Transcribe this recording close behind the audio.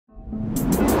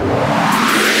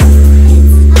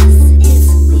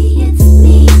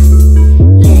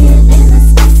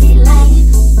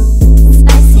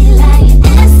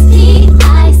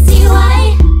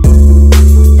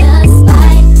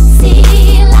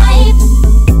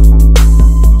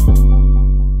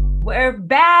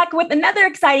with another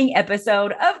exciting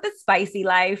episode of The Spicy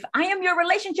Life. I am your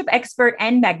relationship expert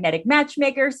and magnetic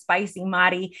matchmaker, Spicy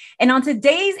Mari. And on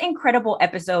today's incredible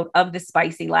episode of The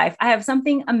Spicy Life, I have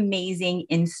something amazing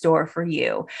in store for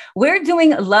you. We're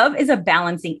doing Love is a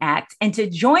Balancing Act. And to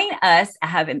join us, I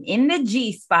have him in the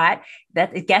G spot.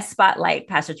 That's a guest spotlight,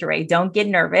 Pastor Touré. Don't get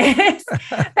nervous.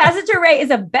 Pastor Touré is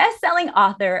a best-selling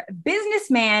author,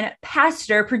 businessman,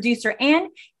 pastor, producer, and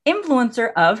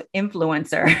influencer of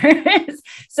influencers.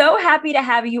 So happy to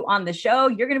have you on the show.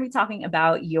 You're going to be talking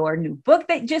about your new book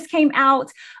that just came out.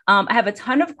 I have a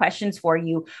ton of questions for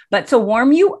you, but to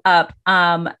warm you up,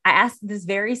 I asked this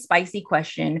very spicy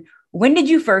question. When did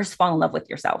you first fall in love with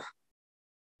yourself?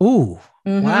 Ooh,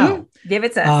 wow. Give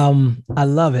it to us. I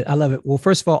love it. I love it. Well,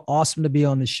 first of all, awesome to be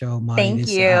on the show, Mari. Thank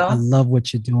you. I love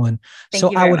what you're doing. Thank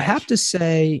you I would much. have to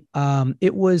say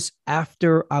it was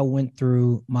after I went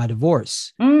through my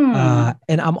divorce.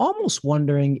 And I'm almost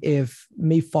wondering if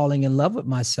me falling in love with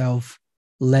myself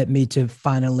led me to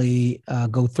finally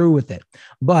go through with it.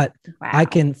 But Wow. I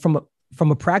can, from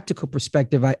a practical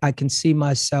perspective, I can see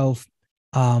myself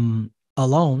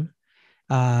alone.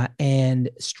 And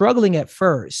struggling at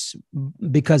first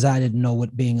because I didn't know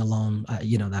what being alone,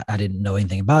 I didn't know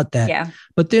anything about that. Yeah.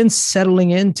 But then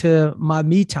settling into my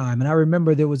me time. And I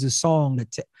remember there was a song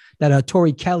that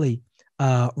Touré Kelly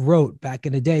wrote back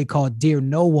in the day called Dear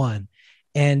No One.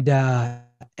 And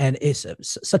it's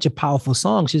such a powerful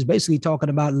song. She's basically talking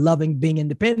about loving being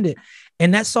independent.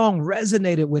 And that song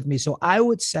resonated with me. So I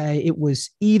would say it was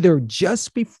either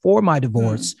just before my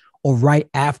divorce or right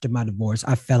after my divorce,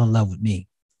 I fell in love with me.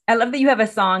 I love that you have a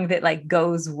song that like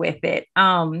goes with it.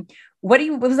 What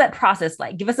was that process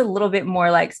like? Give us a little bit more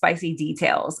like spicy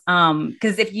details.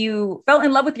 Because if you fell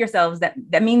in love with yourselves,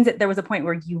 that means that there was a point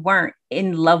where you weren't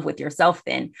in love with yourself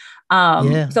then.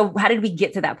 So how did we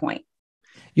get to that point?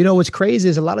 You know, what's crazy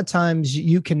is a lot of times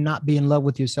you cannot be in love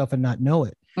with yourself and not know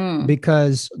it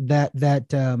because that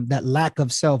lack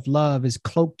of self-love is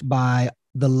cloaked by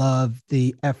the love,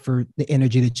 the effort, the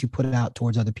energy that you put out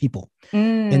towards other people.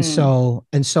 And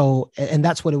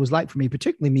that's what it was like for me,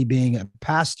 particularly me being a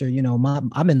pastor. You know,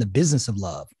 I'm in the business of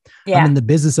love. Yeah. I'm in the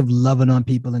business of loving on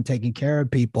people and taking care of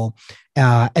people.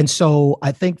 And so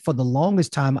I think for the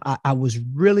longest time, I was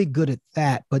really good at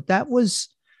that, but it was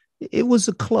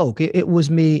a cloak. It was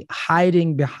me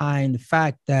hiding behind the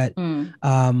fact that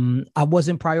I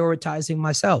wasn't prioritizing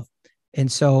myself. And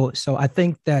so I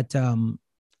think that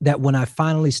when I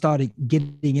finally started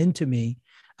getting into me,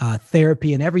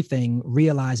 therapy and everything,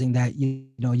 realizing that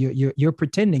you're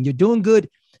pretending, you're doing good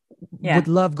with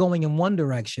love going in one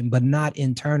direction, but not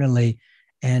internally.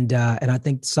 And I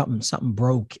think something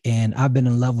broke, and I've been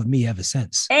in love with me ever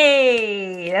since.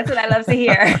 Hey, that's what I love to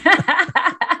hear.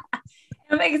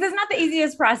 Because it's not the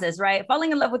easiest process, right?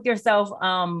 Falling in love with yourself,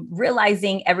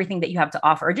 realizing everything that you have to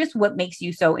offer, just what makes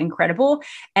you so incredible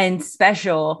and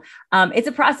special. It's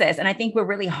a process. And I think we're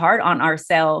really hard on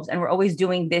ourselves, and we're always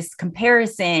doing this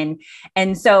comparison.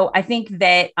 And so I think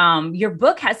that your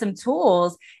book has some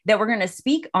tools that we're going to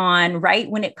speak on, right?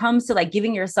 When it comes to like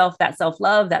giving yourself that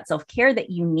self-love, that self-care that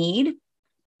you need.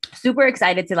 Super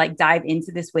excited to like dive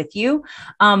into this with you.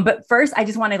 But first, I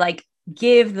just want to like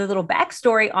give the little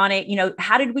backstory on it. You know,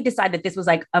 how did we decide that this was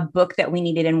like a book that we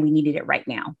needed and we needed it right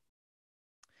now?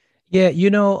 Yeah, you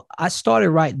know, I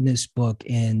started writing this book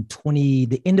in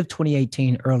the end of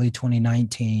 2018, early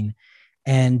 2019,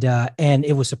 and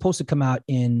it was supposed to come out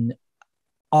in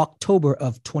October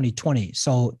of 2020.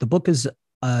 So the book is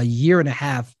a year and a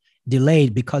half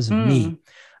delayed because of me.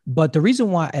 But the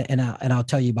reason why, and I'll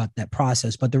tell you about that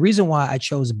process, but the reason why I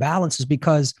chose balance is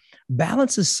because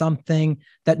balance is something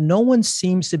that no one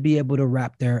seems to be able to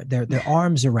wrap their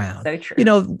arms around. So true. You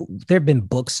know, there've been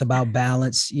books about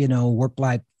balance, you know,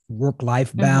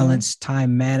 work-life balance,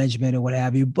 time management, or what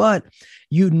have you, but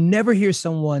you never hear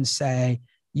someone say,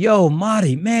 yo,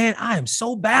 Mari, man, I am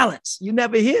so balanced. You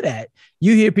never hear that.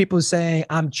 You hear people saying,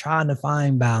 I'm trying to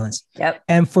find balance. Yep.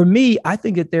 And for me, I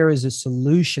think that there is a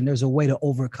solution. There's a way to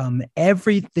overcome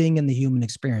everything in the human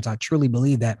experience. I truly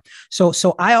believe that. So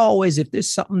I always, if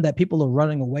there's something that people are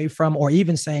running away from, or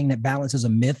even saying that balance is a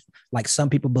myth, like some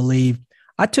people believe,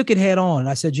 I took it head on.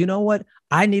 I said, you know what?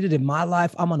 I need it in my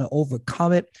life. I'm going to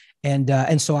overcome it.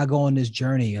 And so I go on this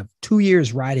journey of 2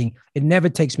 years writing. It never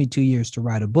takes me 2 years to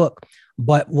write a book.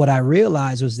 But what I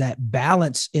realized was that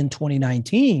balance in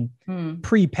 2019,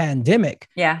 pre-pandemic,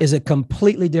 is a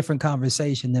completely different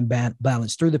conversation than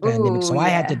balance through the pandemic. So I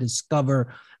had to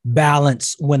discover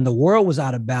balance when the world was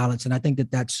out of balance. And I think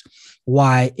that that's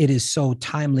why it is so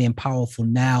timely and powerful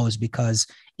now, is because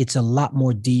it's a lot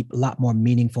more deep, a lot more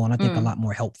meaningful, and I think a lot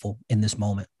more helpful in this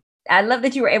moment. I love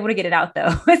that you were able to get it out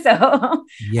though. So all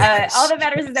Yes. that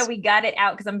matters is that we got it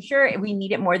out because I'm sure we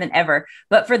need it more than ever.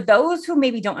 But for those who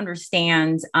maybe don't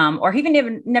understand or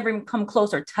even never even come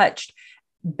close or touched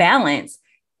balance,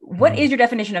 what is your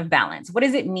definition of balance? What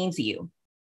does it mean to you?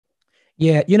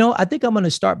 Yeah, I think I'm going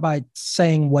to start by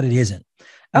saying what it isn't,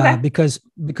 Okay. because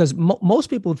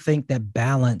most people think that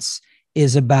balance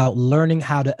is about learning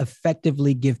how to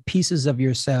effectively give pieces of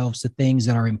yourselves to things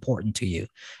that are important to you.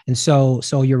 And so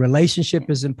your relationship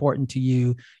is important to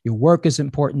you, your work is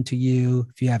important to you.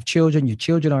 If you have children, your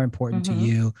children are important to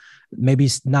you. Maybe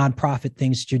nonprofit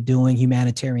things that you're doing,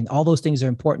 humanitarian, all those things are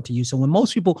important to you. So when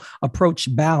most people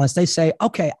approach balance, they say,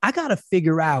 okay, I got to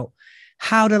figure out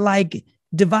how to like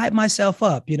divide myself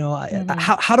up.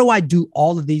 How do I do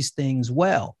all of these things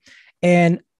well?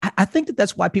 And I think that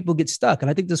that's why people get stuck. And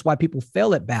I think that's why people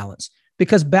fail at balance,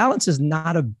 because balance is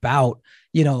not about,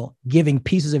 giving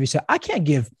pieces of yourself. I can't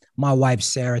give my wife,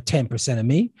 Sarah, 10% of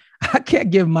me. I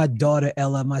can't give my daughter,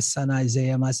 Ella, my son,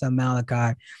 Isaiah, my son,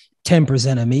 Malachi,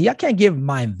 10% of me. I can't give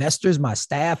my investors, my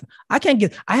staff. I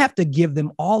have to give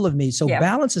them all of me. So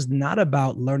balance is not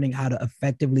about learning how to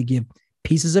effectively give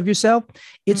pieces of yourself.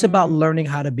 It's about learning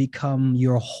how to become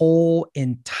your whole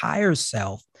entire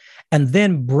self, and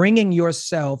then bringing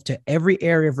yourself to every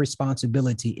area of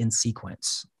responsibility in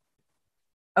sequence.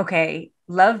 Okay.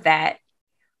 Love that.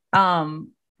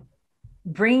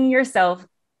 Bringing yourself,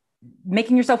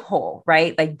 making yourself whole,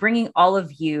 right? Like bringing all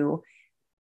of you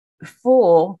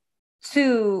full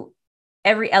to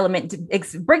every element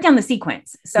to break down the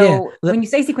sequence. So when you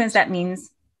say sequence, that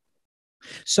means.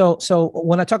 So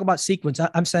when I talk about sequence,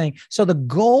 I'm saying, so the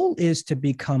goal is to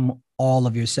become all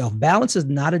of yourself. Balance is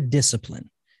not a discipline.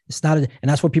 It's not, and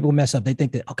that's where people mess up. They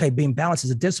think that, okay, being balanced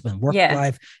is a discipline,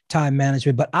 work-life, time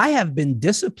management. But I have been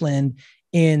disciplined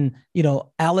in,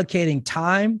 allocating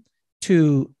time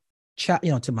to,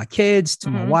 to my kids, to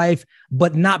my wife,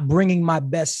 but not bringing my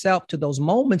best self to those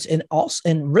moments, and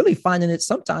really finding it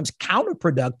sometimes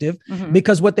counterproductive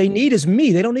because what they need is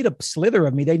me. They don't need a slither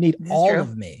of me. They need all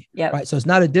of me. Right. So it's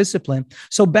not a discipline.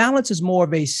 So balance is more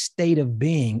of a state of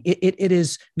being. It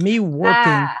is me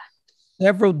working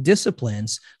several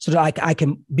disciplines so that I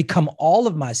can become all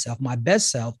of myself, my best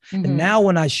self. And now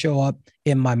when I show up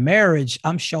in my marriage,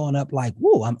 I'm showing up like,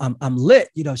 whoa, I'm lit.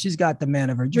 She's got the man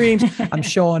of her dreams. I'm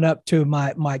showing up to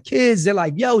my kids. They're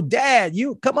like, yo, dad,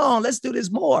 you come on, let's do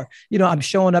this more. I'm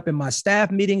showing up in my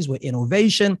staff meetings with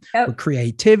innovation, with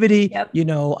creativity.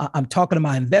 I'm talking to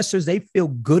my investors. They feel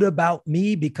good about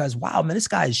me because, wow, man, this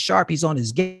guy is sharp. He's on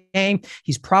his game.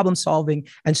 He's problem solving.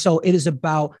 And so it's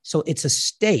a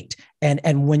state.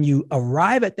 And when you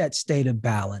arrive at that state of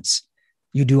balance,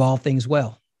 you do all things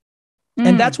well.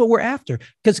 And that's what we're after.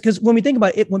 Because when we think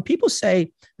about it, when people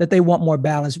say that they want more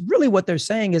balance, really what they're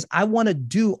saying is, I want to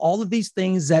do all of these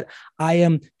things that I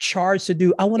am charged to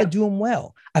do. I want to do them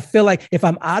well. I feel like if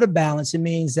I'm out of balance, it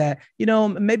means that,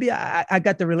 maybe I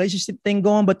got the relationship thing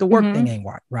going, but the work thing ain't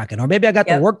rocking. Or maybe I got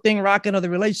the work thing rocking or the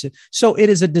relationship. So it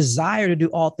is a desire to do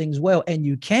all things well. And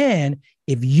you can,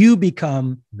 if you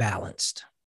become balanced.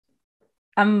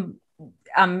 I'm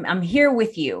here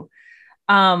with you.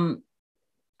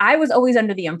 I was always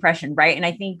under the impression, right? And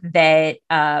I think that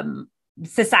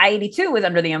society too was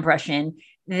under the impression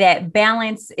that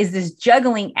balance is this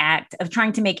juggling act of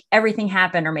trying to make everything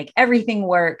happen or make everything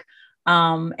work.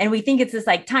 And we think it's this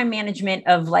like time management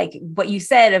of like what you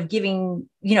said of giving,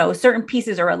 certain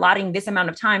pieces or allotting this amount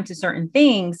of time to certain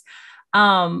things.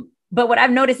 But what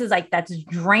I've noticed is like, that's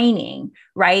draining,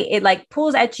 right? It like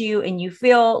pulls at you and you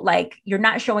feel like you're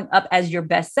not showing up as your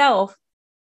best self.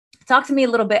 Talk to me a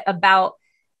little bit about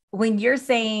when you're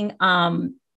saying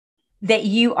that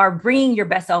you are bringing your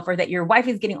best self, or that your wife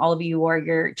is getting all of you, or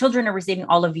your children are receiving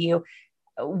all of you.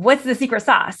 What's the secret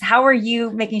sauce? How are you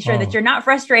making sure that you're not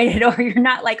frustrated, or you're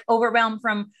not like overwhelmed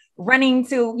from running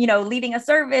to, leading a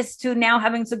service to now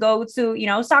having to go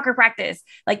to, soccer practice?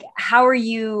 Like, how are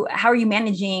you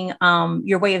managing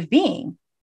your way of being?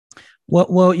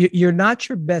 Well, you're not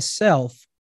your best self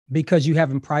because you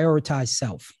haven't prioritized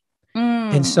self.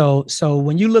 And so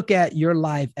when you look at your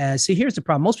life here's the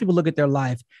problem. Most people look at their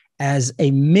life as a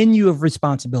menu of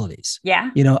responsibilities. Yeah.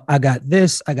 I got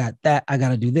this, I got that, I got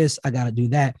to do this, I got to do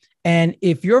that. And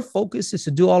if your focus is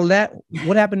to do all of that,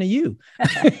 what happened to you?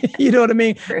 You know what I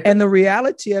mean? True. And the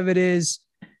reality of it is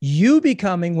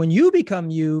when you become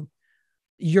you,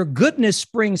 your goodness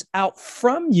springs out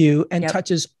from you and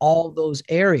touches all those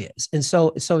areas. And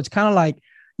so it's kind of like,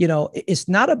 it's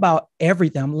not about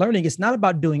everything. I'm learning it's not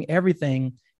about doing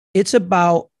everything. It's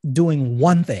about doing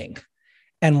one thing,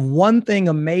 and one thing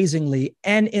amazingly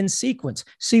and in sequence.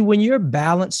 See, when you're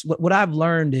balanced, what I've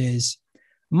learned is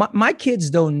my kids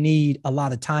don't need a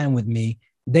lot of time with me.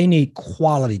 They need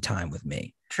quality time with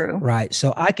me. True. Right.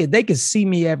 So they could see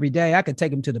me every day. I could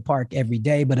take them to the park every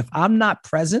day. But if I'm not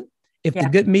present, if the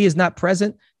good me is not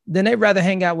present, then they'd rather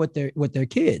hang out with their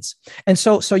kids. And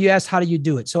so you asked, how do you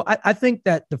do it? So I think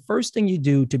that the first thing you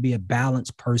do to be a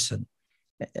balanced person,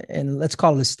 and let's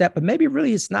call it a step, but maybe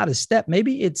really it's not a step.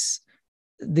 Maybe it's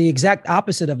the exact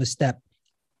opposite of a step.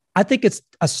 I think it's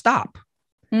a stop.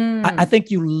 I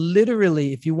think you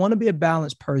literally, if you want to be a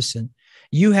balanced person,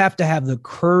 you have to have the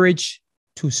courage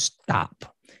to stop.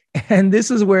 And this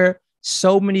is where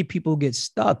so many people get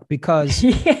stuck because,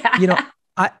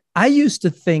 I used to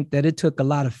think that it took a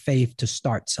lot of faith to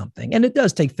start something. And it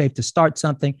does take faith to start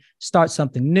something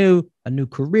new, a new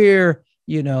career,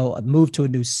 a move to a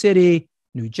new city,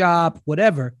 new job,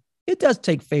 whatever. It does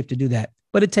take faith to do that.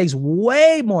 But it takes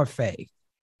way more faith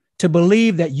to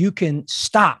believe that you can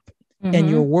stop and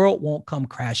your world won't come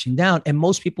crashing down. And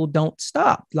most people don't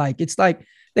stop. It's like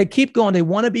they keep going. They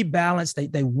want to be balanced.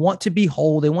 They want to be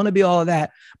whole. They want to be all of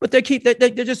that, but they're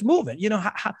just moving.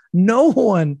 No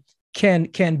one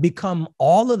can become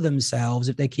all of themselves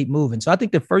if they keep moving. So I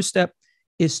think the first step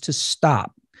is to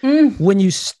stop. When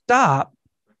you stop,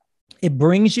 it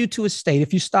brings you to a state,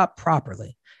 if you stop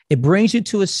properly, it brings you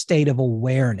to a state of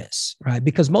awareness, right?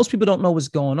 Because most people don't know what's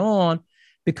going on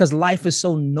because life is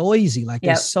so noisy.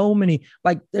 There's so many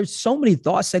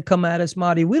thoughts that come at us,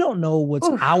 Marty. We don't know what's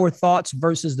our thoughts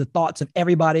versus the thoughts of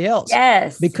everybody else.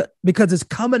 Yes. Because it's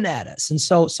coming at us. And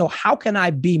so how can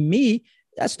I be me?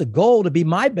 That's the goal, to be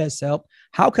my best self.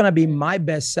 How can I be my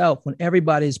best self when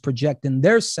everybody is projecting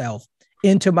their self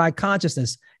into my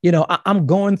consciousness? I'm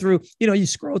going through, you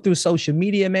scroll through social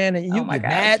media, man, and you get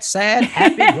mad, sad,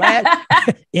 happy, glad,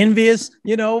 envious,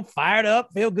 fired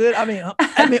up, feel good. I mean,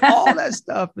 all that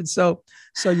stuff. And so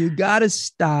you got to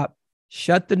stop,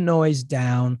 shut the noise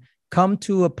down, come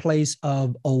to a place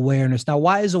of awareness. Now,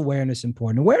 why is awareness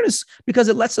important? Awareness, because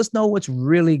it lets us know what's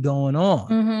really going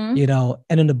on, and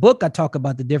in the book, I talk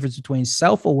about the difference between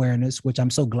self-awareness, which I'm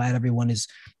so glad everyone is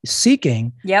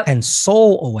seeking, and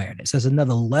soul awareness. There's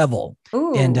another level.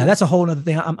 Ooh. And that's a whole other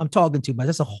thing I'm talking to, but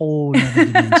that's a whole other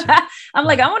dimension. I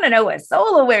want to know what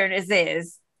soul awareness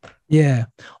is. Yeah.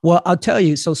 Well, I'll tell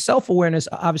you. So self-awareness,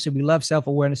 obviously we love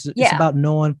self-awareness. It's about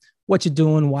knowing what you're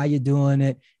doing, why you're doing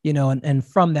it, and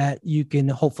from that, you can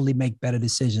hopefully make better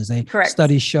decisions.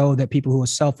 Studies show that people who are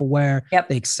self-aware,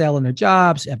 they excel in their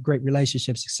jobs, have great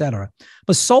relationships, etc.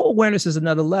 But soul awareness is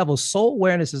another level. Soul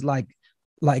awareness is like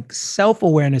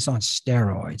self-awareness on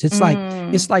steroids.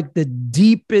 It's like the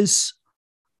deepest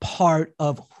part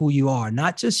of who you are,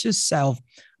 not just yourself,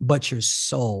 but your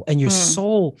soul. And your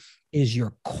soul is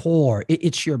your core.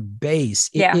 It's your base.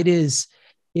 It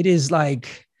is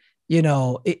like,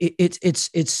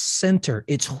 it's center.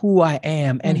 It's who I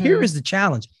am. And here is the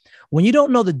challenge. When you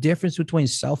don't know the difference between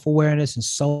self-awareness and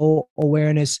soul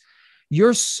awareness,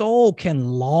 your soul can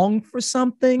long for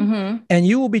something and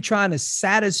you will be trying to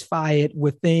satisfy it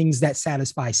with things that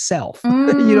satisfy self. You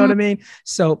know what I mean?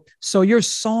 So your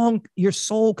soul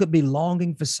could be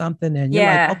longing for something and you're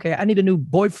like, okay, I need a new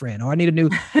boyfriend, or I need a new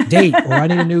date, or I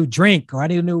need a new drink, or I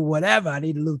need a new whatever. I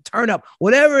need a new turn up,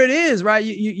 whatever it is, right?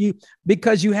 You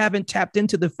because you haven't tapped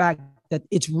into the fact that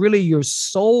it's really your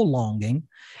soul longing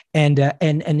and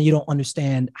you don't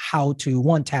understand how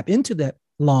to tap into that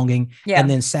longing and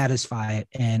then satisfy it.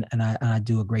 And I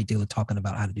do a great deal of talking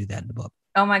about how to do that in the book.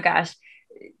 Oh my gosh.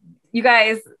 You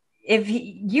guys, if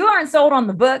you aren't sold on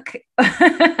the book,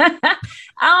 I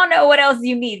don't know what else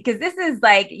you need, because this is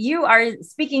like, you are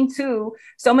speaking to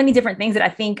so many different things that I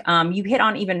think you hit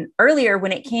on even earlier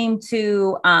when it came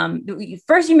to,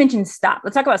 first you mentioned stop.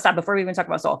 Let's talk about stop before we even talk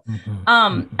about soul.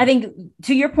 I think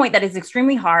to your point, that is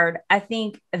extremely hard. I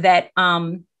think that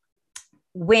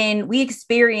when we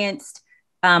experienced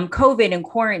COVID and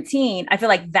quarantine, I feel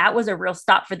like that was a real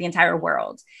stop for the entire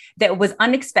world. That was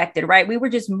unexpected, right? We were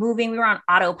just moving. We were on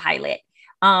autopilot.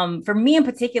 For me in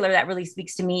particular, that really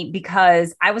speaks to me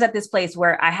because I was at this place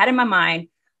where I had in my mind,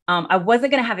 I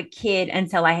wasn't going to have a kid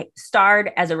until I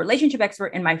starred as a relationship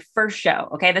expert in my first show.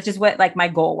 Okay. That's just what my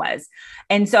goal was.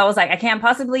 And so I was like, I can't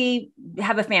possibly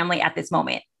have a family at this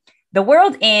moment. The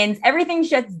world ends, everything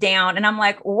shuts down. And I'm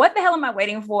like, what the hell am I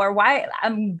waiting for? Why?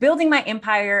 I'm building my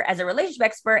empire as a relationship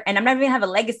expert and I'm not even gonna have a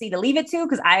legacy to leave it to,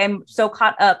 because I am so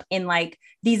caught up in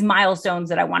these milestones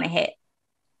that I want to hit.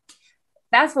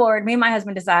 Fast forward, me and my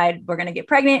husband decide we're going to get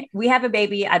pregnant. We have a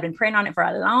baby. I've been praying on it for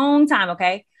a long time.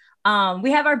 Okay.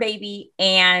 We have our baby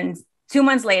and 2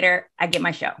 months later, I get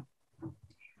my show.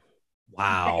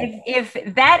 Wow. If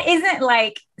that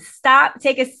isn't stop,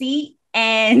 take a seat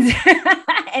and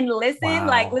and listen,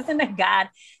 listen to God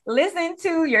listen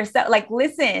to yourself, like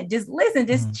just listen,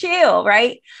 just Mm. chill.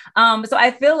 Right. So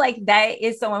I feel like that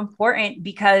is so important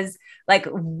because like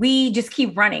we just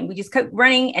keep running, we just keep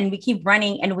running and we keep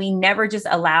running and we never just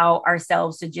allow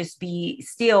ourselves to just be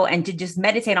still and to just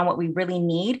meditate on what we really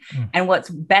need Mm. and what's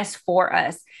best for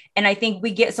us. And I think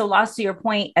we get so lost to your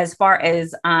point as far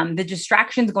as the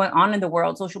distractions going on in the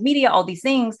world, social media, all these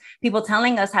things, people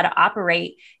telling us how to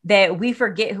operate, that we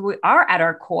forget who we are at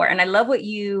our core. And I love what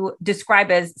you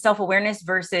describe as self-awareness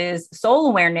versus soul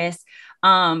awareness.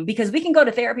 Because we can go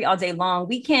to therapy all day long.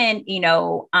 We can,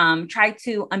 try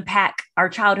to unpack our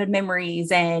childhood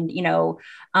memories and,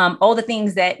 all the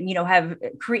things that, have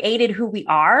created who we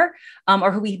are,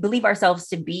 or who we believe ourselves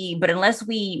to be. But unless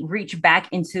we reach back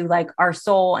into like our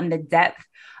soul and the depth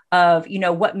of,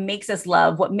 what makes us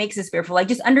love, what makes us fearful, like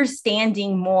just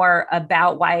understanding more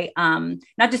about why,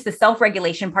 not just the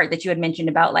self-regulation part that you had mentioned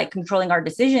about like controlling our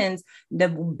decisions, the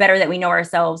better that we know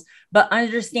ourselves, but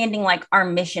understanding like our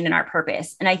mission and our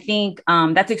purpose. And I think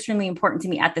that's extremely important to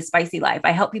me at The Spicy Life.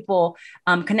 I help people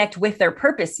connect with their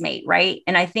purpose mate, right?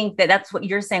 And I think that that's what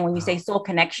you're saying when you say soul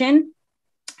connection.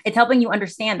 It's helping you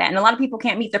understand that. And a lot of people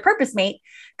can't meet their purpose mate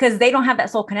because they don't have that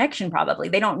soul connection. Probably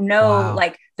they don't know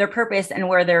like their purpose and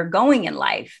where they're going in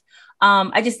life.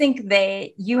 I just think that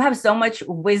you have so much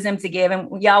wisdom to give.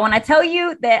 And y'all, when I tell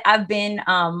you that I've been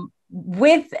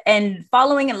with and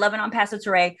following and loving on Pastor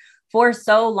Touré for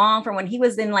so long, from when he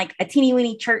was in like a teeny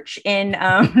weeny church in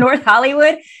North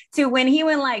Hollywood to when he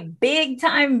went like big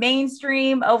time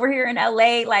mainstream over here in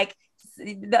LA, like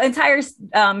the entire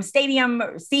stadium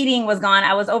seating was gone.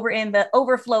 I was over in the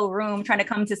overflow room trying to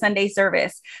come to Sunday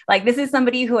service. Like, this is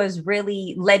somebody who has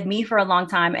really led me for a long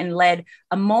time and led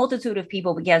a multitude of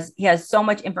people because he has so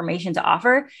much information to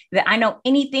offer that I know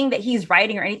anything that he's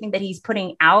writing or anything that he's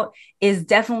putting out is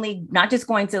definitely not just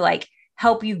going to like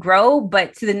help you grow,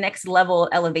 but to the next level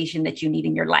elevation that you need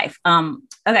in your life. Okay.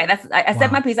 I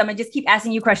said my piece. I'm gonna just keep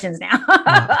asking you questions now.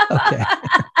 Okay.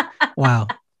 Wow.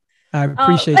 I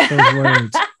appreciate those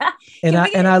words. And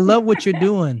I love what you're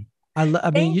doing.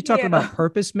 I mean, you're talking about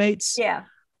purpose mates. Yeah.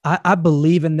 I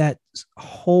believe in that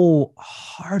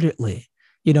wholeheartedly,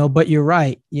 but you're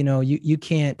right. You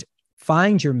can't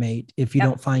find your mate if you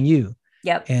don't find you.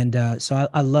 Yep. And so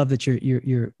I love that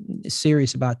you're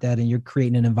serious about that and you're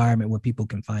creating an environment where people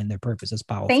can find their purpose. That's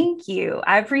powerful. Thank you.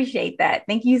 I appreciate that.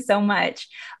 Thank you so much.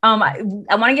 I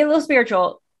want to get a little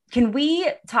spiritual. Can we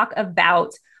talk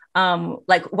about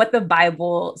like what the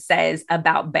Bible says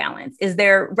about balance? Is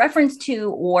there reference to,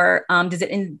 or does it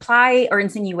imply or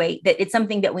insinuate that it's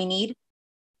something that we need?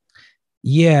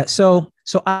 Yeah. So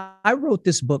I wrote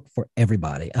this book for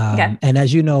everybody. And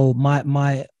as you know,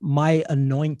 my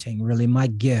anointing, really my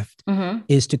gift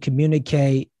is to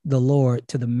communicate the Lord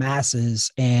to the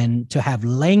masses and to have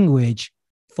language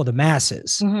for the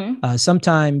masses.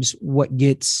 Sometimes what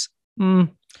gets,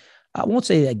 I won't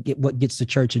say that what gets the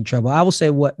church in trouble. I will say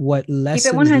what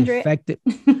lessens the effective.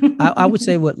 I would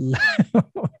say what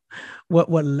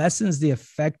lessens the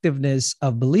effectiveness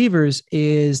of believers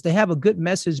is they have a good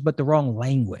message, but the wrong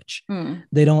language.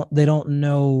 They don't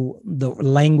know the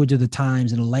language of the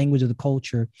times and the language of the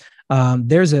culture.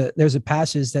 There's a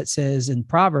passage that says in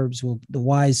Proverbs, well, the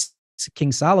wise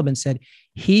King Solomon said,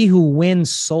 "He who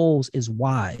wins souls is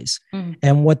wise."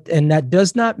 And that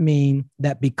does not mean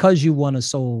that because you won a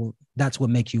soul, that's what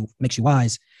makes you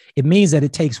wise. It means that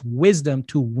it takes wisdom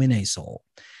to win a soul.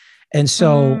 And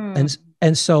so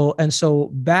and so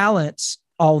balance,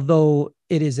 although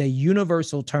it is a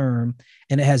universal term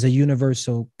and it has a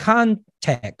universal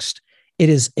context, it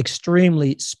is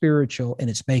extremely spiritual in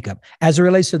its makeup as it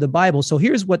relates to the Bible. So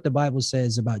here's what the Bible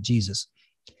says about Jesus.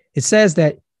 It says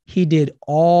that he did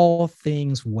all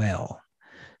things well.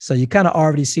 So you kind of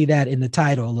already see that in the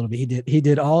title a little bit. He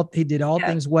did all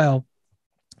things well.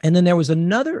 And then there was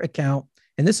another account,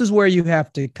 and this is where you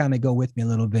have to kind of go with me a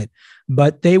little bit,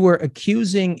 but they were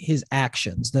accusing his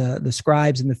actions. The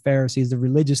scribes and the Pharisees, the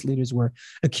religious leaders were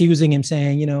accusing him,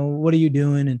 saying, what are you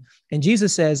doing? And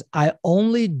Jesus says, I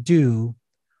only do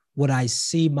what I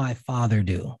see my Father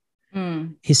do.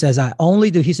 He says, I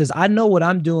know what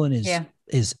I'm doing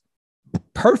is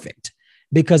perfect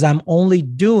because I'm only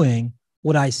doing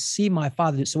what I see my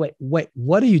Father do. So wait,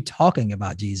 what are you talking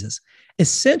about, Jesus?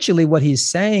 Essentially, what he's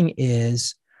saying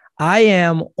is, I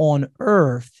am on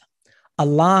earth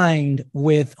aligned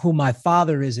with who my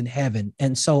Father is in heaven.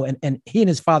 And so, and he and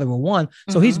his Father were one.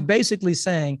 So he's basically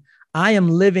saying, I am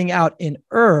living out in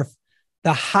earth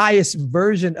the highest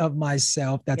version of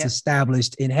myself that's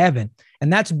established in heaven.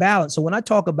 And that's balance. So when I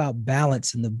talk about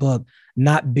balance in the book,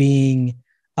 not being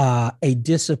a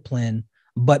discipline,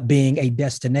 but being a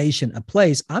destination, a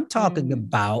place, I'm talking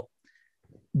about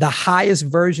the highest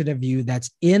version of you that's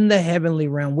in the heavenly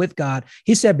realm with God.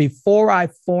 He said, before I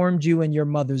formed you in your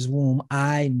mother's womb,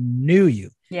 I knew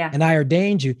you. Yeah. And I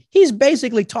ordained you. He's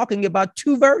basically talking about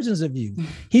two versions of you.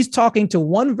 He's talking to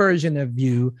one version of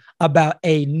you about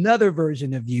another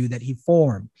version of you that he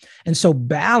formed. And so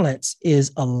balance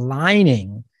is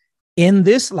aligning in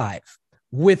this life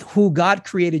with who God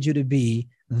created you to be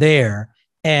there.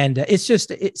 And it's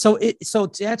just, so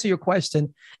to answer your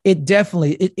question, it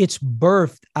definitely, it's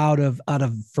birthed out of,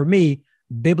 for me,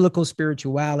 biblical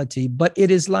spirituality, but it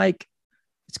is like,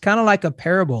 it's kind of like a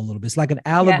parable a little bit. It's like an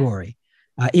allegory,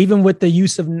 even with the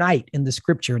use of night in the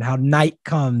scripture and how night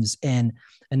comes and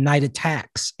night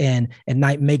attacks and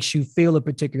night makes you feel a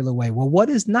particular way. Well, what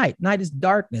is night? Night is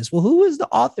darkness. Well, who is the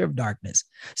author of darkness?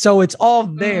 So it's all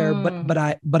there,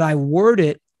 but I word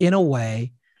it in a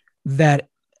way that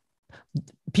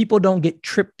people don't get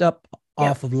tripped up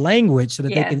off of language so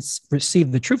that they can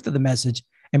receive the truth of the message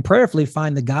and prayerfully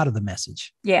find the God of the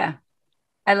message. Yeah.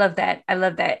 I love that. I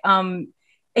love that.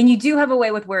 And you do have a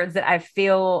way with words that I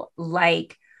feel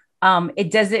like it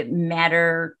doesn't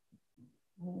matter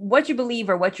what you believe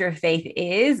or what your faith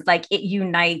is, like it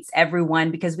unites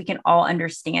everyone because we can all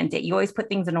understand it. You always put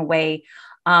things in a way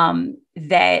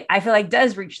that I feel like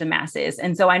does reach the masses.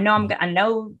 And so I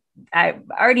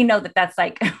already know that that's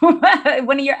like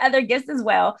one of your other gifts as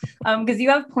well, because you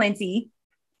have plenty.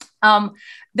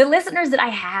 The listeners that I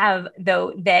have,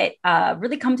 though, that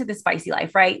really come to the Spicy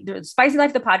Life, right? There's Spicy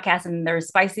Life, the podcast, and there's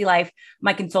Spicy Life,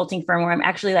 my consulting firm, where I'm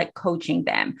actually like coaching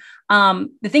them.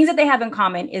 The things that they have in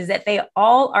common is that they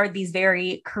all are these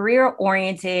very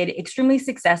career-oriented, extremely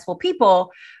successful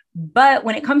people. But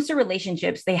when it comes to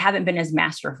relationships, they haven't been as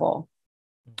masterful.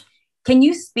 Can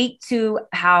you speak to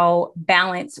how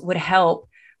balance would help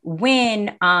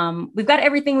when we've got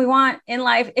everything we want in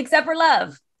life except for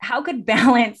love? How could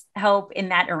balance help in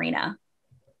that arena?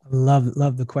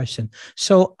 Love the question.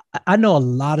 So I know a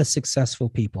lot of successful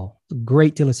people, a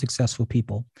great deal of successful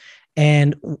people.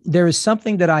 And there is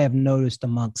something that I have noticed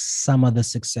amongst some of the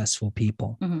successful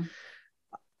people. Mm-hmm.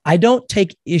 I don't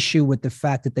take issue with the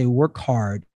fact that they work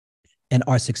hard and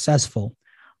are successful,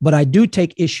 but I do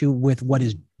take issue with what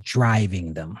is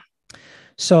driving them.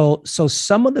 So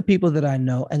some of the people that I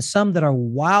know and some that are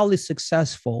wildly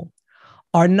successful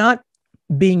are not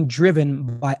being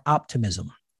driven by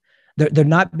optimism. They're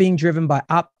not being driven by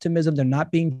optimism. They're not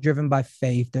being driven by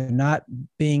faith. They're not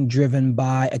being driven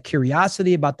by a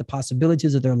curiosity about the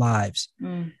possibilities of their lives.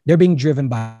 They're being driven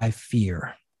by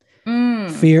fear.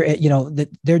 Fear, that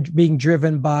they're being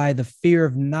driven by the fear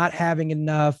of not having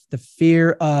enough, the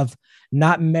fear of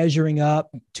not measuring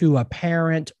up to a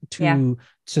parent, to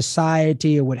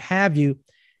society, or what have you.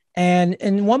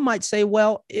 And one might say,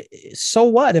 well, so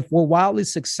what? If we're wildly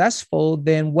successful,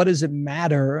 then what does it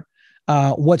matter?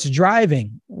 What's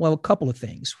driving? Well, a couple of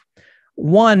things.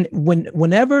 One,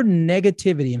 whenever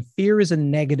negativity, and fear is a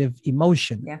negative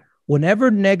emotion, whenever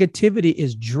negativity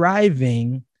is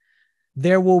driving,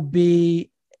 there will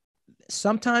be,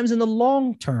 sometimes in the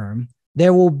long term,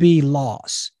 there will be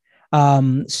loss.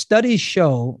 Studies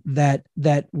show that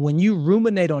when you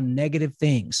ruminate on negative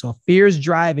things, so fear is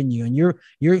driving you and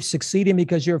you're succeeding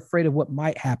because you're afraid of what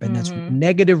might happen. That's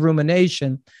negative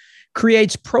rumination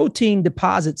creates protein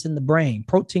deposits in the brain,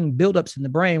 protein buildups in the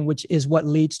brain, which is what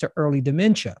leads to early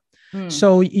dementia.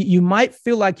 So you might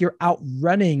feel like you're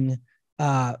outrunning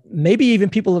maybe even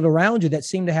people that are around you that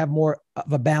seem to have more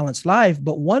of a balanced life,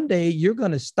 but one day you're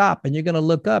going to stop and you're going to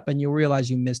look up and you'll realize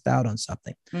you missed out on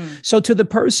something. So to the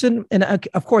person, and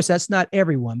of course that's not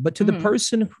everyone, but to the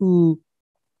person who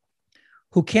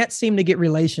can't seem to get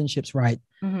relationships right,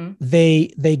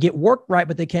 they get work right,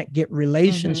 but they can't get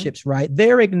relationships right.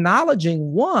 They're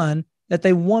acknowledging, one, that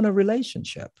they want a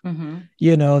relationship,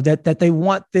 that they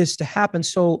want this to happen.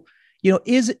 So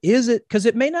is it, because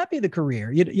it may not be the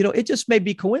career, it just may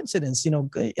be coincidence,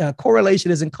 correlation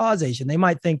isn't causation. They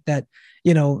might think that,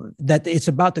 that it's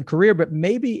about the career, but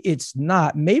maybe it's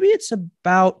not. Maybe it's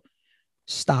about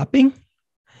stopping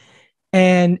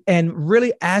and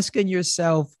really asking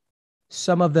yourself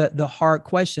some of the hard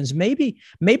questions. Maybe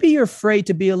you're afraid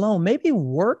to be alone. Maybe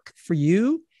work for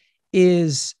you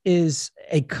is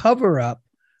a cover up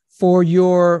for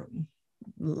your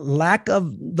lack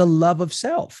of the love of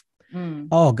self.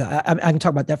 Oh God, I can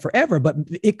talk about that forever, but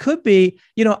it could be,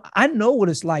 I know what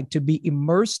it's like to be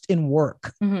immersed in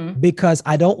work because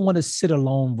I don't want to sit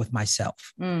alone with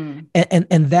myself. And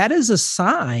that is a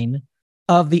sign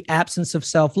of the absence of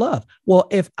self-love. Well,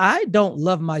 if I don't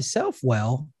love myself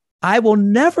well, I will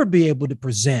never be able to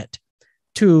present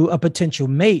to a potential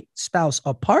mate, spouse,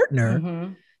 or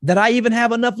partner that I even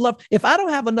have enough love. If I don't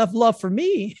have enough love for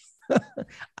me,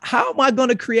 how am I going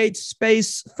to create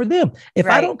space for them? If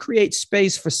I don't create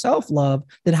space for self-love,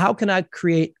 then how can I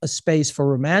create a space for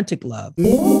romantic love?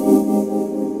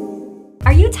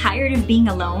 Are you tired of being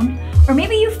alone? Or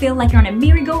maybe you feel like you're on a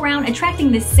merry-go-round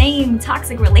attracting the same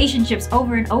toxic relationships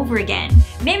over and over again.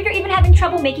 Maybe you're even having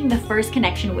trouble making the first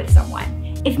connection with someone.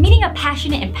 If meeting a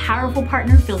passionate and powerful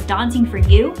partner feels daunting for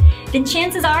you, then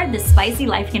chances are the Spicy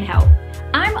Life can help.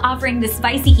 I'm offering the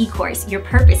Spicy e-course, Your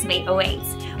Purpose Mate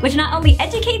Awaits, which not only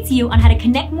educates you on how to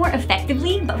connect more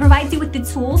effectively, but provides you with the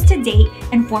tools to date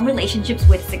and form relationships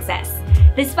with success.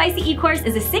 The Spicy e-course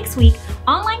is a 6-week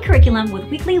online curriculum with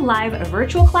weekly live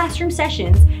virtual classroom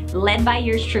sessions led by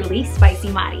yours truly, Spicy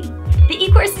Mari. The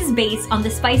e-course is based on the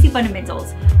Spicy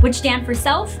fundamentals, which stand for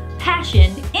self,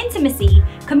 passion, intimacy,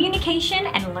 communication,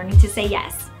 and learning to say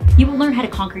yes. You will learn how to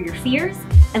conquer your fears,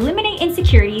 eliminate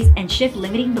insecurities, and shift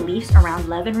limiting beliefs around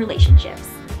love and relationships.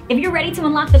 If you're ready to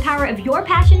unlock the power of your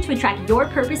passion to attract your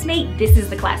purpose mate, this is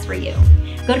the class for you.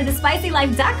 Go to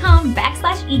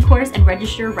thespicylife.com/e-course and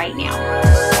register right now.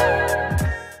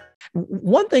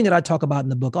 One thing that I talk about in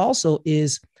the book also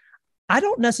is I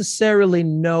don't necessarily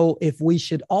know if we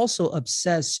should also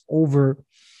obsess over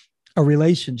a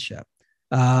relationship.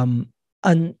 And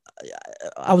I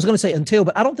was going to say until,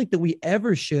 but I don't think that we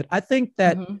ever should. I think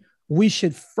that we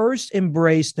should first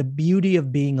embrace the beauty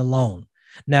of being alone.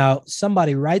 Now,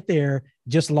 somebody right there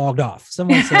just logged off.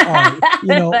 Someone said, "Oh,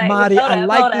 like, Marty, I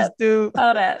like this dude.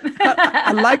 Hold up.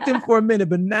 I liked him for a minute,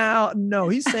 but now, no,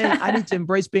 he's saying I need to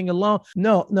embrace being alone."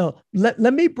 No.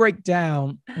 Let me break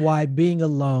down why being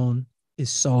alone is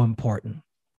so important.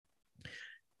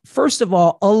 First of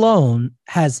all, alone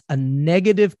has a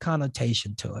negative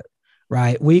connotation to it,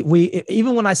 right? We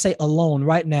even when I say alone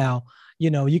right now,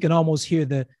 you can almost hear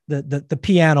the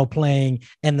piano playing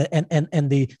and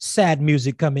the sad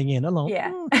music coming in. Alone.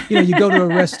 Yeah. You go to a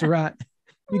restaurant,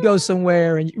 you go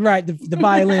somewhere and the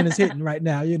violin is hitting right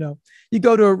now. You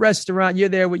go to a restaurant, you're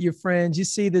there with your friends, you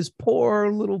see this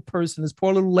poor little person, this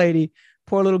poor little lady,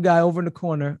 poor little guy over in the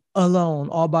corner, alone,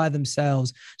 all by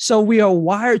themselves. So we are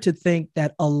wired to think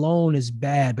that alone is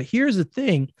bad. But here's the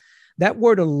thing, that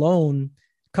word alone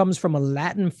comes from a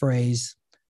Latin phrase,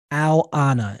 al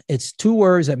ana. It's 2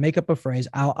 words that make up a phrase,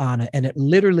 al ana, and it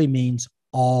literally means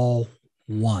all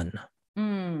one.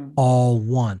 All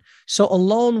one. So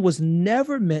alone was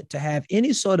never meant to have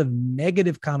any sort of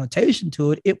negative connotation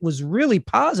to it. It was really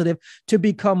positive to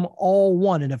become all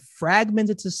one in a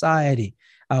fragmented society.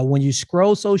 When you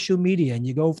scroll social media and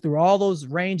you go through all those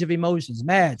range of emotions,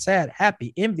 mad, sad,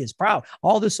 happy, envious, proud,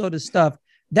 all this sort of stuff,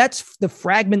 that's the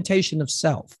fragmentation of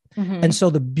self. And so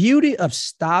the beauty of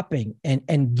stopping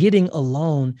and getting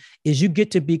alone is you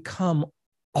get to become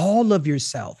all of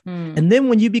yourself. And then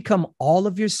when you become all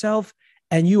of yourself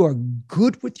and you are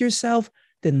good with yourself,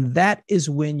 then that is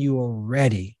when you are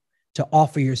ready to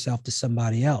offer yourself to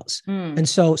somebody else. And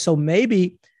so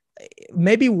maybe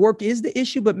work is the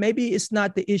issue, but maybe it's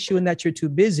not the issue in that you're too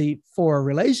busy for a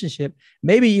relationship.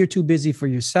 Maybe you're too busy for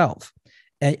yourself.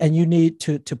 And you need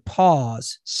to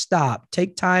pause, stop,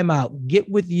 take time out, get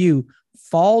with you,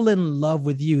 fall in love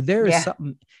with you. There is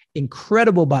something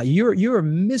incredible about you. You're a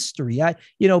mystery.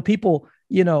 People,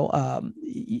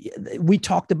 we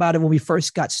talked about it when we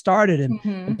first got started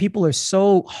and people are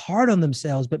so hard on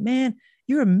themselves, but man,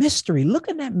 you're a mystery. Look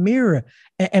in that mirror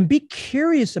and be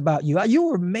curious about you. You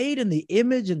were made in the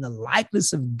image and the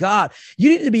likeness of God. You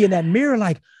need to be in that mirror,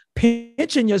 like,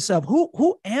 pinching yourself.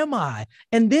 Who am I?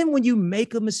 And then when you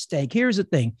make a mistake, here's the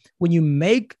thing. When you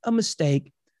make a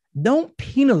mistake, don't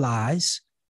penalize,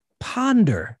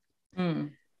 ponder.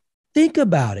 Think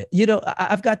about it.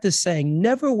 I've got this saying,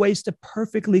 never waste a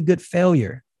perfectly good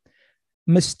failure.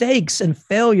 Mistakes and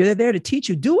failure, they're there to teach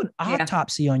you. Do an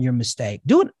autopsy on your mistake.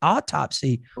 Do an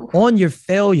autopsy on your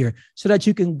failure so that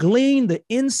you can glean the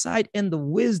insight and the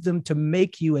wisdom to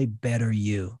make you a better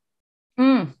you.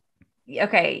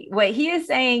 Okay, what he is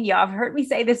saying, y'all have heard me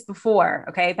say this before.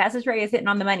 Okay, Pastor Touré is hitting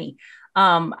on the money.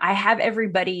 I have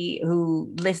everybody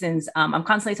who listens. I'm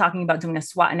constantly talking about doing a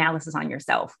SWOT analysis on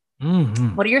yourself.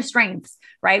 What are your strengths,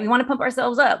 right? We want to pump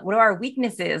ourselves up. What are our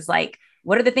weaknesses? Like,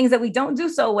 what are the things that we don't do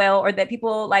so well or that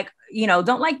people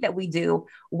don't like that we do?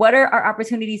 What are our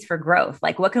opportunities for growth?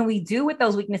 Like, what can we do with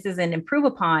those weaknesses and improve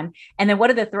upon? And then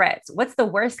what are the threats? What's the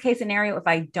worst case scenario if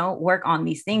I don't work on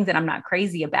these things that I'm not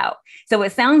crazy about? So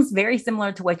it sounds very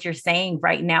similar to what you're saying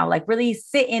right now. Like, really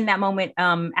sit in that moment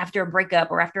after a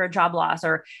breakup or after a job loss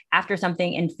or after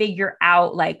something and figure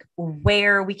out like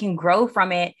where we can grow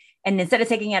from it. And instead of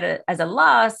taking it as a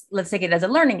loss, let's take it as a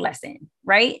learning lesson,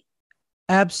 right?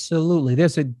 Absolutely.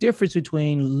 There's a difference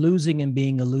between losing and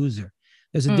being a loser.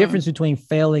 There's a Mm. difference between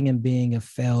failing and being a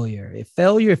failure. A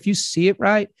failure, if you see it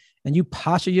right and you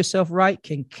posture yourself right,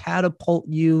 can catapult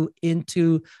you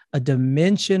into a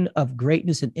dimension of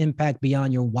greatness and impact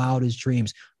beyond your wildest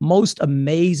dreams. Most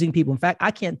amazing people. In fact,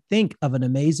 I can't think of an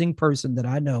amazing person that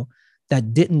I know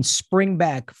that didn't spring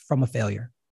back from a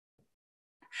failure.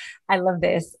 I love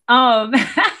this.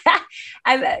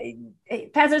 I,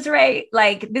 Pastor Touré,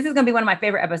 like this is going to be one of my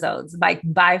favorite episodes, like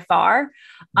by far.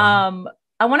 Wow.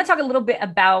 I want to talk a little bit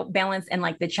about balance and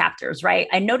like the chapters, right?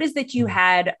 I noticed that you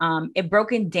had it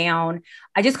broken down.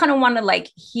 I just kind of want to like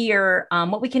hear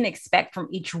what we can expect from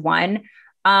each one.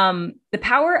 The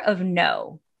power of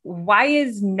no. Why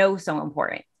is no so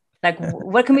important? Like,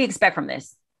 what can we expect from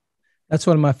this? That's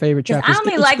one of my favorite Because I chapters.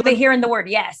 only It's like the good. hearing the word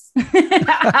yes.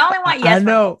 I only want I yes from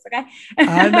know. folks, okay?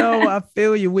 I know. I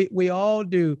feel you. We all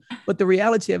do. But the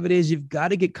reality of it is you've got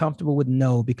to get comfortable with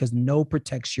no, because no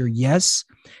protects your yes,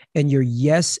 and your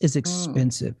yes is Mm.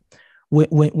 expensive.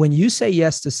 When you say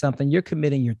yes to something, you're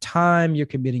committing your time, you're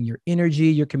committing your energy,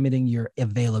 you're committing your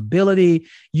availability.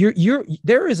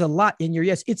 There is a lot in your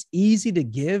yes. It's easy to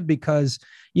give because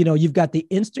you've got the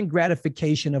instant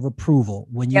gratification of approval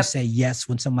when you Yep. say yes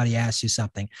when somebody asks you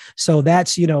something. So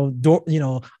that's your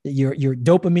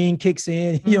dopamine kicks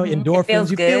in, Mm-hmm. It endorphins.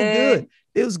 feels You feel good. good.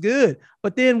 Feels good.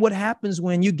 But then what happens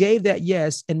when you gave that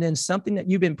yes, and then something that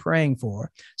you've been praying for,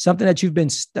 something that you've been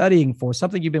studying for,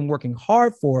 something you've been working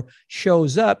hard for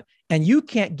shows up, and you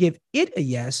can't give it a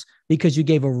yes because you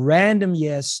gave a random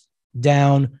yes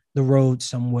down the road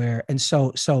somewhere. And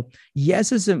so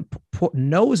yes is important.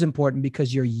 No is important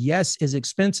because your yes is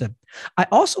expensive. I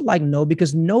also like no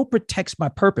because no protects my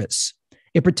purpose.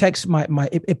 It protects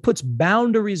it puts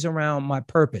boundaries around my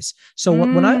purpose. So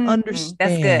when I That's good.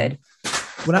 understand,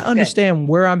 when I That's good. understand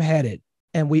where I'm headed,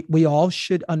 and we all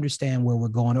should understand where we're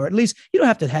going, or at least you don't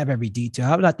have to have every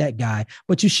detail. I'm not that guy,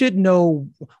 but you should know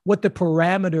what the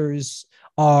parameters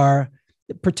are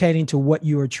pertaining to what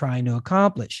you are trying to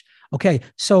accomplish. Okay,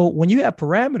 so when you have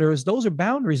parameters, those are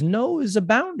boundaries. No is a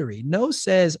boundary. No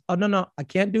says, oh, no, I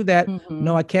can't do that. No, Mm-hmm.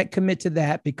 I can't commit to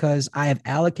that because I have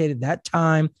allocated that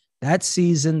time, that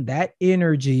season, that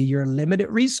energy, your limited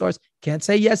resource. Can't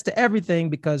say yes to everything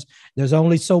because there's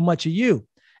only so much of you.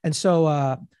 And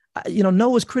so,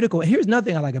 no is critical. And here's another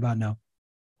thing I like about no.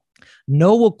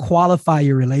 No will qualify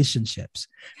your relationships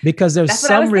because there's That's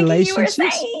what I was some thinking you were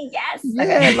relationships. saying. Yes.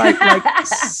 Yeah, like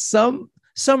Okay.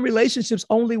 some relationships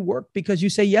only work because you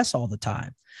say yes all the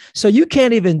time. So you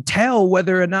can't even tell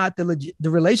whether or not the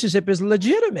relationship is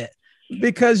legitimate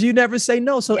because you never say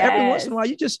no. So every once in Yes. a while,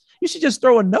 you should just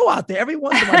throw a no out there every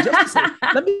once in a while just to say,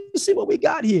 let me see what we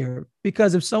got here.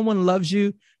 Because if someone loves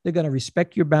you, they're going to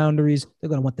respect your boundaries. They're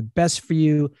going to want the best for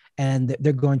you, and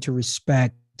they're going to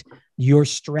respect your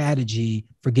strategy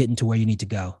for getting to where you need to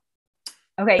go.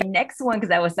 Okay, next one, because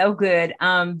that was so good.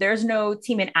 There's no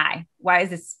team and I. Why is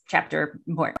this chapter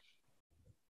important?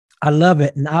 I love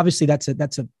it. And obviously that's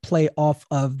a play off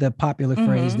of the popular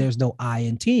phrase, Mm-hmm. there's no I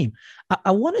in team.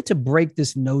 I wanted to break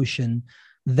this notion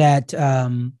that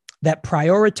that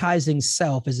prioritizing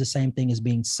self is the same thing as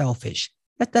being selfish.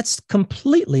 That's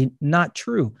completely not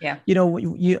true. Yeah.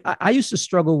 I used to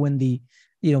struggle when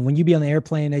when you be on the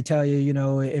airplane, they tell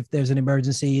you, if there's an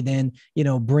emergency, then,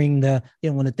 bring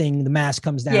when the mask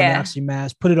comes down, the Yeah. oxygen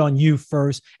mask, put it on you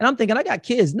first. And I'm thinking, I got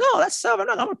kids. No, that's self. I'm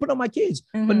going to put it on my kids.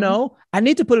 But Mm-hmm. no, I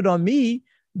need to put it on me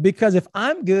because if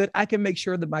I'm good, I can make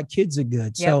sure that my kids are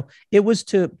good. Yep. So it was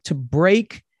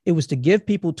it was to give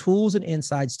people tools and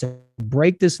insights to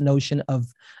break this notion of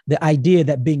the idea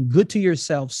that being good to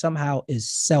yourself somehow is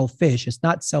selfish. It's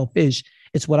not selfish.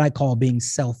 It's what I call being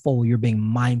selfful. You're being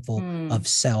mindful Mm. of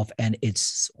self. And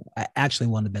it's actually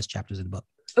one of the best chapters in the book.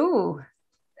 Ooh.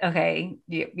 Okay.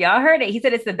 Y'all heard it. He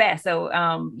said it's the best. So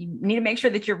you need to make sure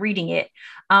that you're reading it.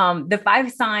 The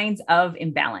 5 signs of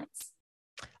imbalance.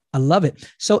 I love it.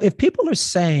 So if people are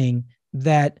saying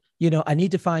that, I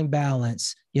need to find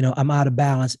balance, I'm out of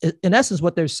balance. In essence,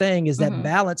 what they're saying is that Mm-hmm.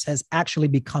 balance has actually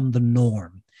become the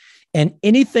norm. And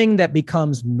anything that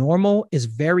becomes normal is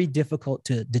very difficult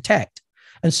to detect.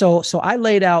 And so I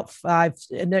laid out 5,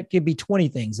 and that could be 20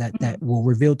 things that will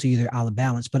reveal to you they're out of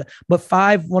balance. But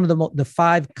 5, one of the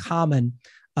 5 common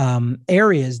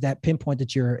areas that pinpoint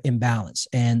that you're in balance,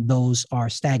 and those are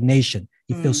stagnation.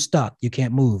 You feel stuck. You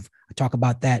can't move. I talk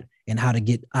about that and how to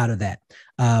get out of that.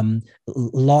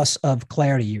 Loss of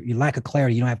clarity. You lack of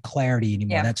clarity. You don't have clarity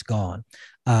anymore. Yeah. That's gone.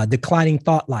 Declining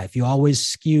thought life. You always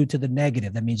skew to the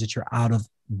negative. That means that you're out of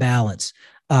balance.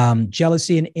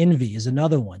 Jealousy and envy is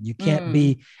another one. You can't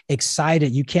be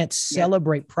excited. You can't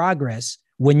celebrate progress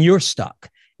when you're stuck.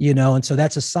 And so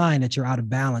that's a sign that you're out of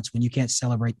balance when you can't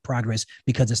celebrate progress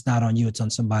because it's not on you, it's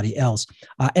on somebody else.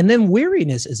 And then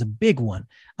weariness is a big one.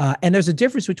 And there's a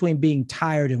difference between being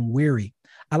tired and weary.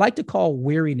 I like to call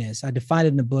weariness, I define it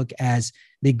in the book as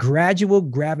the gradual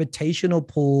gravitational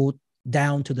pull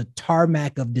down to the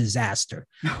tarmac of disaster.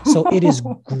 So it is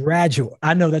gradual.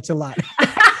 I know that's a lot.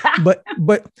 But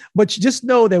just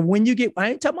know that when you get,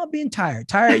 I ain't talking about being tired.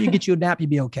 Tired, you get you a nap, you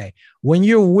be okay. When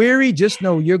you're weary, just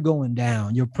know you're going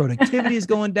down. Your productivity is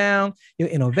going down. Your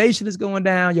innovation is going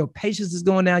down. Your patience is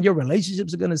going down. Your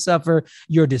relationships are going to suffer.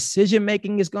 Your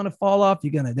decision-making is going to fall off.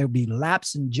 There'll be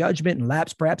lapse in judgment and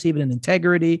lapse, perhaps even in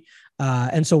integrity.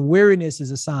 And so weariness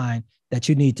is a sign that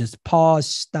you need to pause,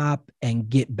 stop, and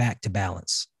get back to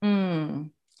balance. You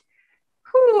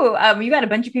got a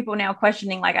bunch of people now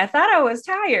questioning, like, I thought I was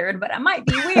tired, but I might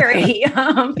be weary.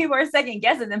 People are second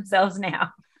guessing themselves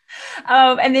now.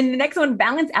 And then the next one,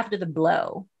 balance after the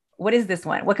blow. What is this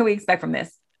one? What can we expect from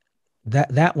this?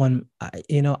 That one,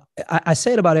 I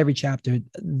say it about every chapter.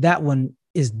 That one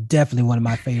is definitely one of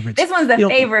my favorites. This one's the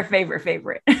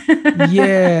favorite.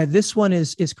 Yeah, this one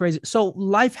is crazy. So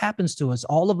life happens to us.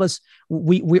 All of us,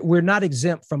 we're not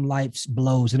exempt from life's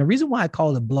blows. And the reason why I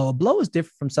call it a blow is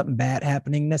different from something bad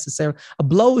happening necessarily. A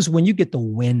blow is when you get the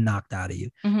wind knocked out of you.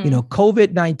 Mm-hmm.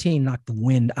 COVID-19 knocked the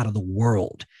wind out of the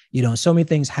world. So many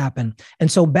things happen. And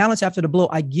so balance after the blow,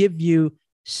 I give you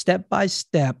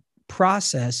step-by-step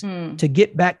process to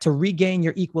get back to regain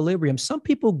your equilibrium. Some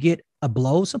people get a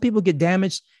blow, some people get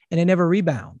damaged and they never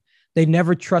rebound. They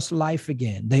never trust life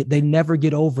again. They never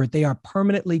get over it. They are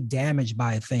permanently damaged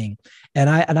by a thing. And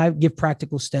I give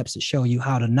practical steps to show you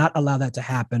how to not allow that to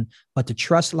happen, but to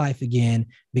trust life again,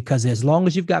 because as long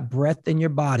as you've got breath in your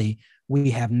body,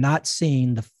 we have not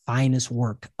seen the finest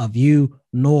work of you,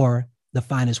 nor the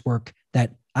finest work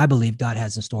that I believe God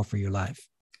has in store for your life.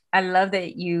 I love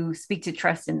that you speak to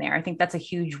trust in there. I think that's a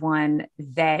huge one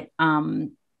that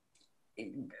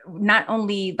not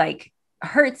only like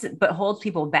hurts, but holds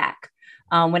people back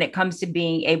when it comes to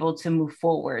being able to move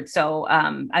forward. So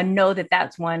I know that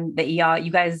that's one that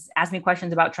you guys ask me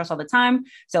questions about trust all the time.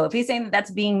 So if he's saying that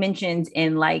that's being mentioned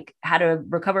in like how to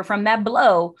recover from that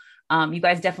blow, you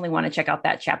guys definitely want to check out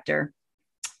that chapter.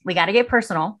 We got to get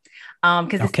personal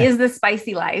because this is the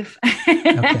spicy life.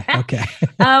 Okay.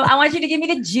 I want you to give me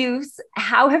the juice.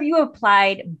 How have you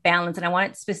applied balance? And I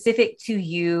want it specific to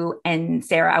you and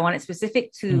Sarah. I want it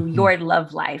specific to your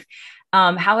love life.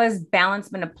 How has balance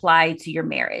been applied to your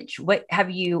marriage? What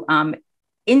have you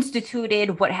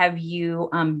instituted? What have you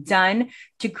done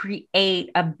to create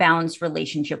a balanced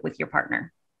relationship with your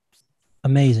partner?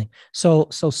 Amazing. So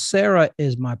Sarah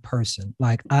is my person.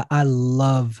 Like I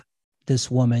love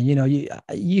this woman.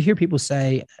 You hear people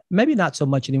say, maybe not so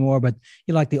much anymore, but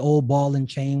like the old ball and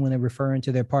chain when they're referring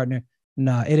to their partner.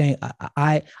 No, it ain't.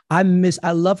 I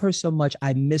love her so much.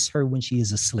 I miss her when she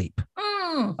is asleep.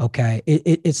 Okay.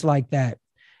 It's like that,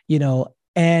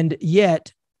 and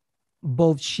yet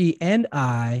both she and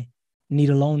I need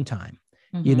alone time,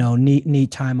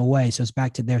 need time away. So it's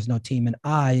back to, there's no team and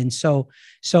I. And so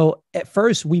at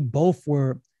first we both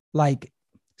were like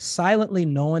silently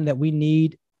knowing that we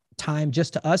need time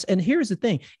just to us. And here's the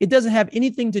thing, it doesn't have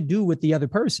anything to do with the other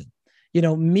person.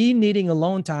 Me needing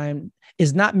alone time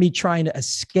is not me trying to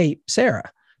escape Sarah,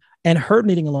 and her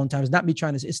needing alone time is not me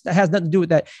trying to, it has nothing to do with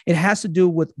that. It has to do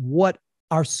with what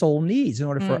our soul needs in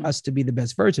order for us to be the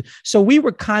best version. So we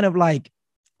were kind of like,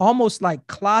 almost like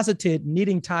closeted,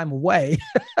 needing time away,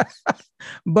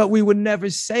 but we would never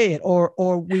say it,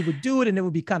 or we would do it and it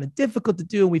would be kind of difficult to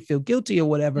do and we feel guilty or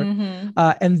whatever.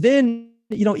 And then,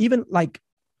 even like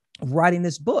writing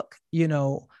this book,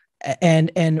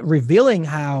 and revealing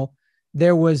how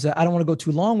there was, I don't want to go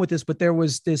too long with this, but there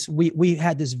was this, we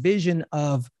had this vision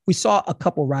of, we saw a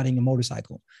couple riding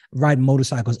motorcycles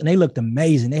and they looked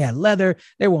amazing. They had leather,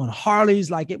 they were on Harleys,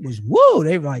 like it was woo.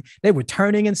 They were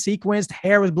turning in sequence,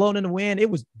 hair was blowing in the wind. It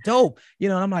was dope.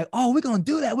 And I'm like, oh, we're going to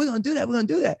do that. We're going to do that. We're going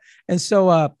to do that. And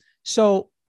so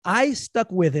I stuck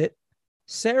with it.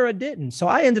 Sarah didn't. So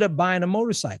I ended up buying a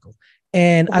motorcycle.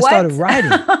 And I started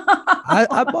riding.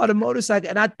 I bought a motorcycle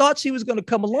and I thought she was going to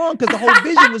come along because the whole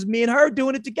vision was me and her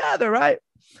doing it together, right?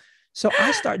 So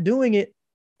I started doing it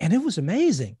and it was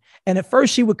amazing. And at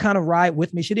first she would kind of ride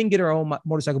with me. She didn't get her own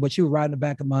motorcycle, but she would ride in the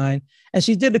back of mine. And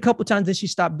she did it a couple of times, then she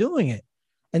stopped doing it.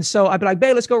 And so I'd be like,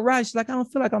 babe, let's go ride. She's like, I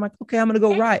don't feel like. I'm like, okay, I'm going to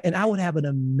go ride. And I would have an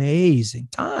amazing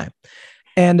time.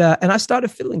 And I started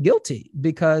feeling guilty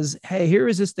because, hey, here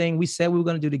is this thing we said we were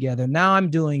going to do together. Now I'm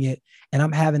doing it and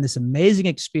I'm having this amazing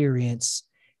experience.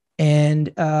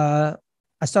 And I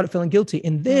started feeling guilty.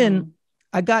 And then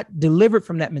I got delivered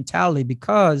from that mentality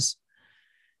because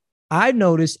I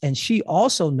noticed, and she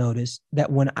also noticed,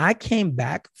 that when I came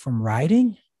back from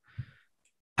writing,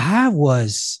 I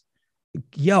was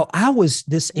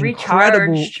this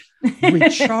incredible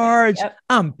recharged. Yep.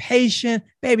 I'm patient,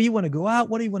 baby. You want to go out?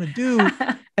 What do you want to do?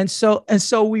 And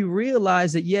so we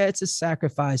realized that, yeah, it's a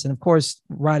sacrifice. And of course,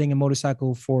 riding a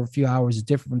motorcycle for a few hours is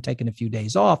different from taking a few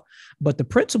days off. But the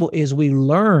principle is, we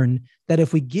learn that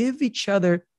if we give each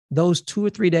other those 2 or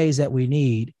 3 days that we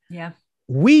need, yeah,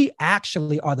 we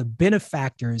actually are the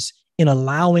benefactors in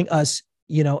allowing us,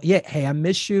 hey, I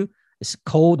miss you. It's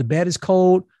cold. The bed is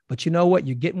cold, but you know what?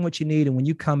 You're getting what you need. And when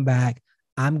you come back,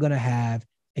 I'm going to have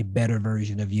a better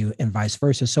version of you, and vice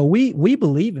versa. So we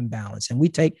believe in balance, and we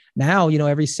take now,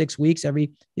 every 6 weeks,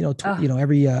 every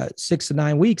 6 to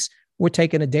 9 weeks, we're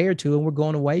taking a day or two and we're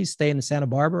going away, staying in Santa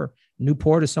Barbara, or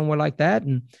Newport, or somewhere like that.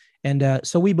 And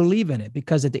so we believe in it,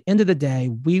 because at the end of the day,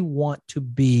 we want to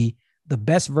be the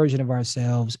best version of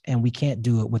ourselves, and we can't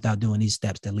do it without doing these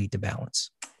steps that lead to balance.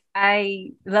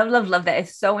 I love that.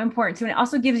 It's so important too. And it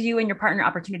also gives you and your partner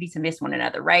opportunity to miss one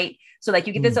another, right? So like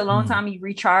you get this alone time, you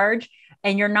recharge,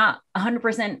 and you're not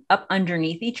 100% up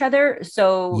underneath each other.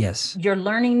 So yes, you're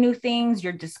learning new things,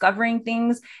 you're discovering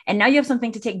things, and now you have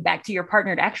something to take back to your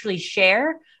partner to actually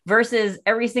share, versus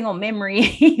every single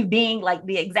memory being like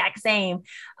the exact same.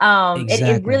 Exactly.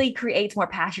 It really creates more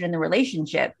passion in the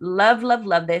relationship. Love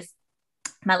this.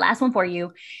 My last one for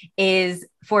you is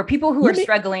for people who are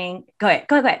struggling. Go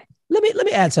ahead. Let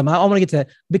me add something. I want to get to that,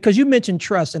 because you mentioned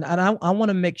trust, and I want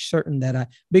to make certain that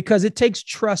because it takes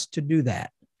trust to do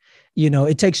that.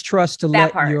 It takes trust to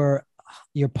let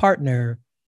your partner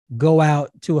go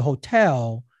out to a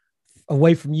hotel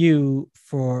away from you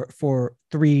for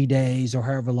 3 days or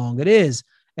however long it is.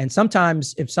 And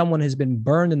sometimes if someone has been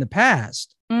burned in the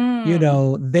past,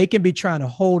 they can be trying to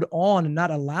hold on and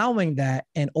not allowing that,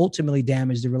 and ultimately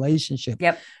damage the relationship.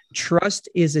 Yep. Trust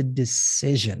is a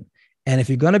decision. And if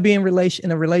you're going to be in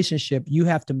a relationship, you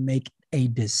have to make a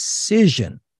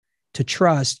decision to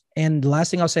trust. And the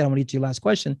last thing I'll say, I want to get to your last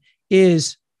question,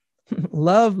 is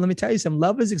love. Let me tell you something.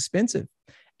 Love is expensive,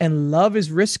 and love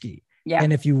is risky. Yeah.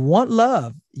 And if you want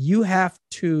love, you have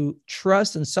to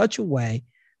trust in such a way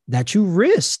that you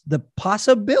risk the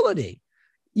possibility.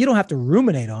 You don't have to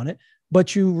ruminate on it,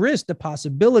 but you risk the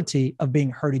possibility of being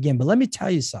hurt again. But let me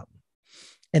tell you something.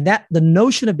 And that the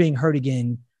notion of being hurt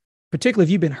again, particularly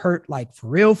if you've been hurt, like for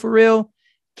real,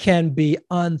 can be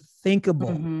unthinkable.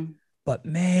 Mm-hmm. But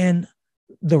man,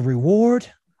 the reward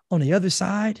on the other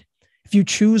side, if you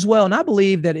choose well, and I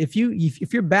believe that if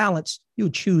you're balanced, you'll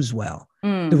choose well.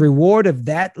 The reward of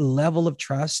that level of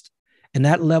trust and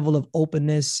that level of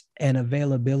openness and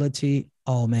availability,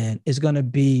 oh man, is going to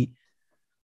be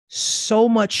so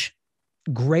much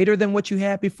greater than what you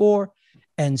had before,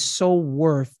 and so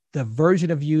worth the version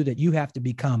of you that you have to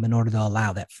become in order to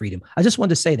allow that freedom. I just wanted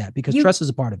to say that, because trust is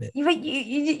a part of it.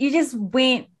 You just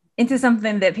went into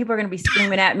something that people are going to be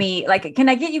screaming at me. Like, can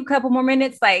I get you a couple more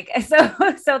minutes? Like, so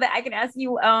that I can ask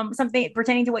you something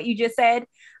pertaining to what you just said.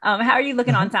 How are you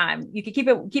looking on time? You can keep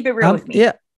it real with me.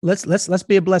 Yeah. Let's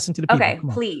be a blessing to the people. Okay,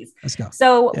 please. Let's go.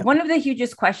 So one of the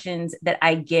hugest questions that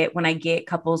I get when I get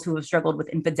couples who have struggled with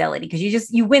infidelity, because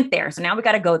you went there. So now we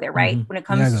got to go there, right? Mm-hmm. When it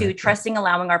comes to trusting,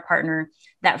 allowing our partner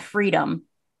that freedom,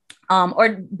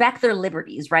 or back their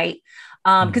liberties, right?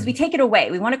 Because we take it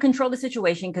away. We want to control the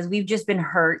situation because we've just been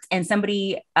hurt and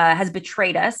somebody has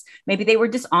betrayed us. Maybe they were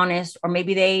dishonest, or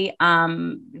maybe they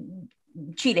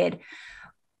cheated.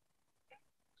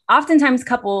 Oftentimes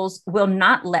couples will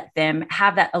not let them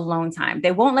have that alone time.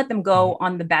 They won't let them go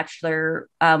on the bachelor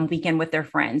weekend with their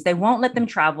friends. They won't let them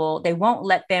travel. They won't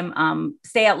let them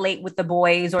stay out late with the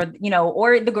boys, or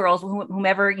the girls,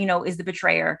 whomever, is the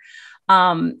betrayer.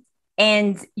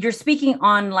 And you're speaking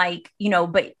on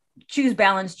but choose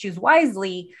balance, choose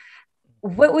wisely.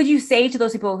 What would you say to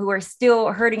those people who are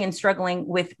still hurting and struggling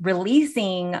with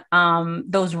releasing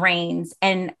those reins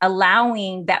and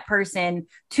allowing that person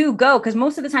to go? Because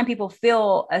most of the time people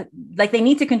feel like they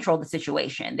need to control the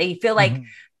situation. They feel like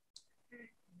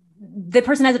the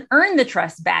person hasn't earned the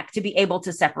trust back to be able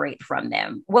to separate from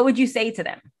them. What would you say to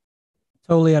them?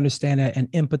 Totally understand that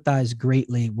and empathize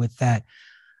greatly with that.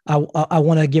 I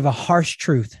want to give a harsh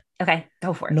truth. Okay,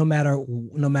 go for it. No matter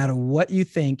what you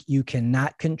think, you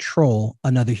cannot control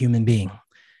another human being.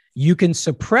 You can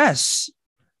suppress,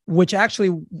 which actually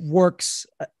works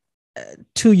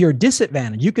to your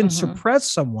disadvantage. You can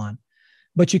suppress someone,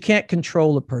 but you can't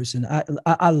control a person.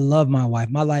 I love my wife.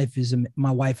 My wife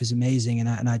is amazing,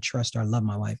 and I trust her. I love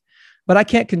my wife, but I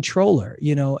can't control her.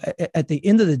 At the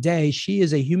end of the day, she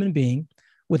is a human being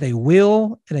with a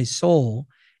will and a soul.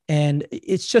 And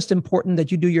it's just important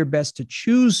that you do your best to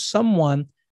choose someone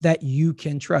that you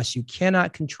can trust. You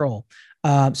cannot control.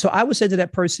 So I would say to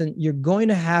that person, you're going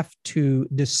to have to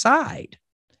decide.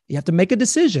 You have to make a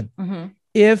decision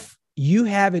if you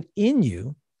have it in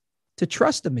you to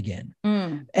trust them again.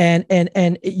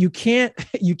 And you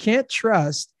can't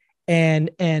trust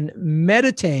and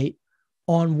meditate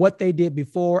on what they did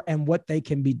before and what they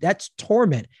can be. That's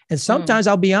torment. And sometimes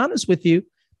I'll be honest with you,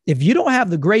 if you don't have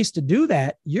the grace to do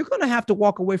that, you're going to have to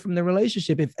walk away from the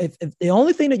relationship. If the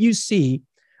only thing that you see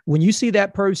when you see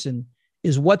that person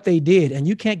is what they did and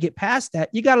you can't get past that,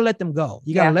 you got to let them go.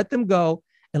 You got to let them go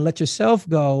and let yourself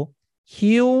go,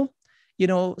 heal,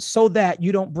 so that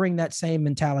you don't bring that same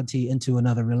mentality into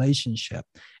another relationship.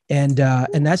 And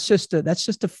that's just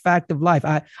a fact of life.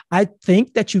 I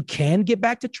think that you can get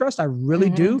back to trust. I really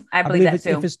do. I believe that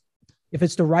too. If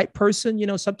it's the right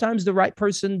person, sometimes the right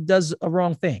person does a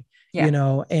wrong thing, and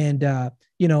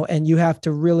you have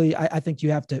to really, I think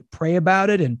you have to pray about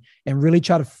it and really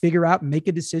try to figure out, make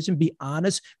a decision, be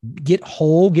honest, get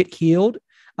whole, get healed.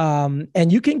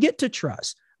 And you can get to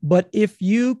trust. But if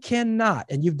you cannot,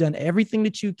 and you've done everything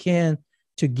that you can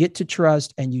to get to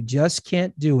trust and you just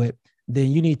can't do it,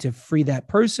 then you need to free that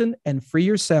person and free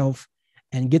yourself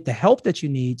and get the help that you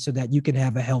need so that you can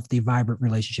have a healthy, vibrant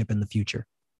relationship in the future.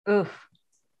 Oof.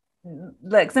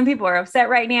 Look, some people are upset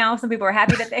right now. Some people are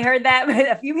happy that they heard that, but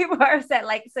a few people are upset.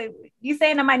 Like, so you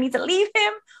saying I might need to leave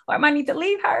him or I might need to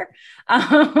leave her?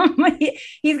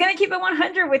 He's going to keep it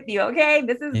 100 with you. Okay.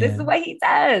 This is what he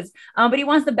does. But he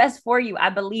wants the best for you. I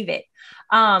believe it.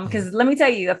 Cause let me tell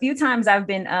you, a few times I've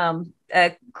been,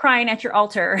 crying at your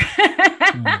altar.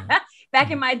 Back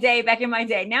in my day.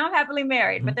 Now I'm happily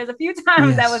married, but there's a few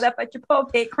times I was up at your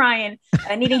pulpit crying,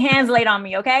 needing hands laid on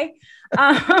me. Okay.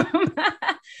 My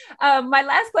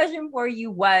last question for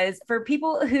you was for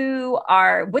people who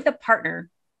are with a partner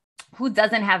who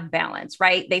doesn't have balance,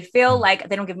 right? They feel like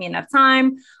they don't give me enough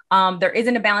time. There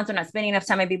isn't a balance. They're not spending enough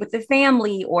time maybe with the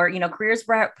family or, career's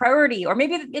priority, or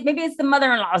maybe it's the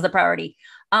mother-in-law is the priority.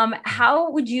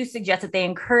 How would you suggest that they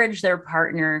encourage their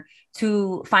partner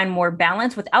to find more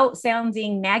balance without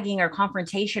sounding nagging or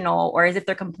confrontational, or as if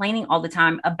they're complaining all the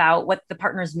time about what the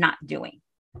partner's not doing?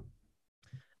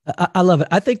 I love it.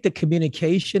 I think the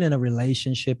communication in a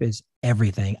relationship is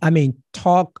everything. I mean,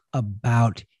 talk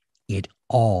about it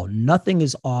all. Nothing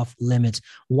is off limits.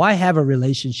 Why have a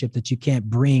relationship that you can't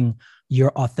bring your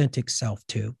authentic self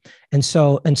to? And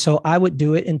so I would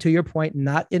do it, and to your point,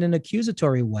 not in an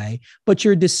accusatory way, but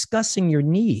you're discussing your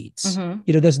needs.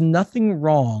 There's nothing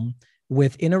wrong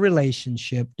with, in a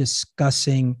relationship,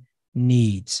 discussing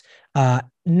needs.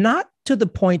 Not to the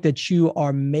point that you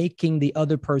are making the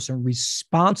other person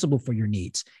responsible for your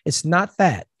needs. It's not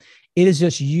that. It is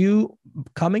just you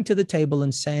coming to the table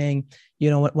and saying,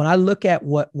 when I look at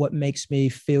what makes me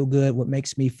feel good, what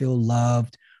makes me feel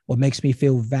loved, what makes me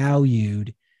feel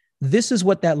valued, this is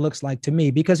what that looks like to me.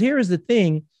 Because here is the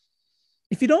thing.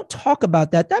 If you don't talk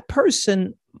about that, that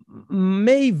person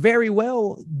may very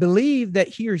well believe that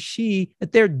he or she,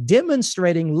 that they're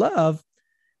demonstrating love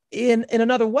in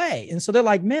another way. And so they're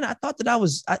like, man, I thought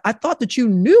that you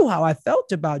knew how I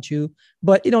felt about you,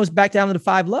 but it's back down to the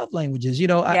 5 love languages.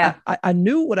 I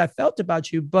knew what I felt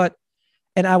about you,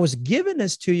 and I was giving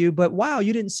this to you, but wow,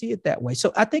 you didn't see it that way.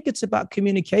 So I think it's about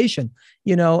communication,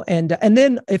 and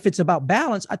then if it's about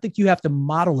balance, I think you have to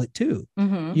model it too.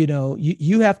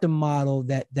 You have to model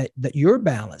that you're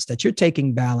balanced, that you're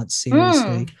taking balance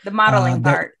seriously. The modeling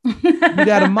part. You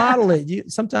got to model it.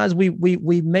 Sometimes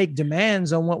we make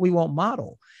demands on what we won't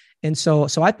model. And so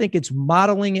I think it's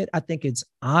modeling it. I think it's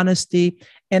honesty.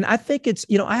 And I think it's,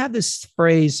 I have this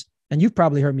phrase, and you've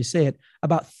probably heard me say it,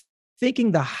 about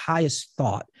thinking the highest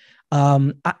thought.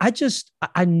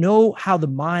 I know how the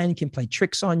mind can play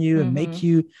tricks on you and make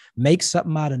you make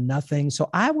something out of nothing. So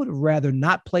I would rather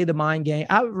not play the mind game.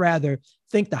 I would rather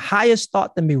think the highest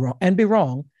thought than be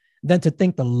wrong than to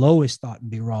think the lowest thought and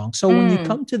be wrong. So when you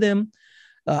come to them,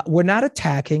 we're not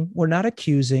attacking, we're not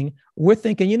accusing. We're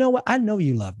thinking, you know what? I know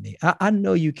you love me. I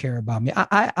know you care about me.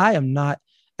 I am not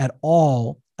at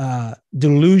all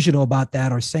delusional about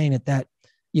that, or saying that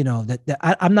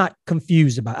I'm not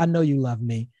confused about it. I know you love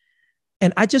me.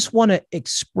 And I just want to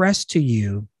express to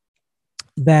you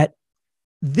that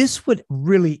this would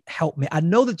really help me. I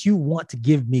know that you want to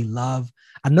give me love.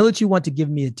 I know that you want to give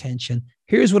me attention.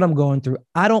 Here's what I'm going through.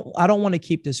 I don't want to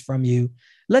keep this from you.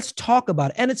 Let's talk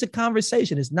about it. And it's a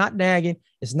conversation. It's not nagging.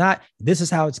 It's not, this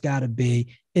is how it's got to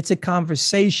be. It's a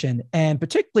conversation. And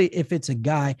particularly if it's a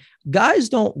guy, guys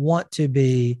don't want to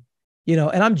be,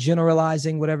 and I'm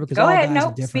generalizing whatever, because all guys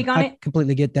are different. Speak on I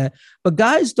completely get that. But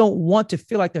guys don't want to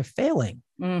feel like they're failing.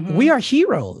 We are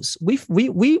heroes. We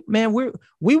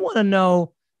want to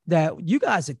know that you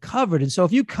guys are covered. And so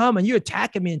if you come and you're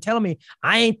attacking me and telling me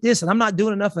I ain't this and I'm not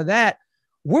doing enough of that,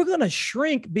 we're going to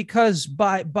shrink, because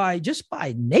by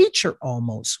nature,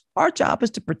 almost our job is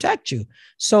to protect you.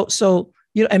 So,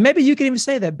 and maybe you can even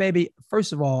say that, baby,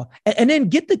 first of all, and then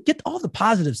get all the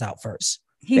positives out first.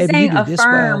 He's baby, saying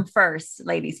affirm first,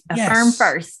 ladies. Affirm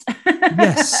first.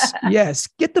 Yes.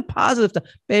 Get the positive stuff.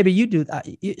 Baby, you do that.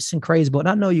 It's incredible. And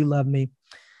I know you love me,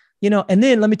 and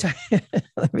then let me tell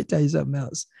you something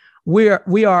else. We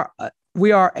are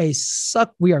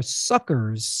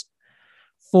suckers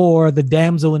for the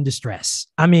damsel in distress.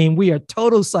 I mean, we are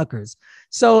total suckers.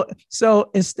 So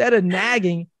instead of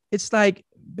nagging, it's like,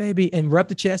 baby, and rub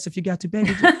the chest if you got to,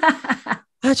 baby.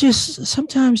 I just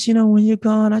sometimes, when you're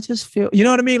gone, I just feel, you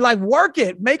know what I mean? Like, work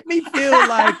it, make me feel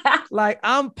like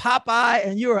I'm Popeye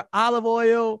and you're olive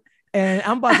oil and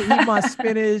I'm about to eat my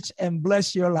spinach and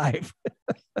bless your life.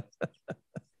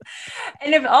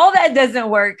 And if all that doesn't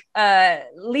work,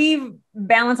 leave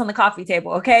balance on the coffee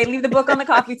table. Okay. Leave the book on the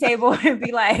coffee table and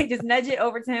be like, just nudge it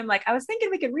over to him. Like, I was thinking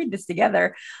we could read this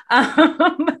together.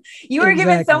 You were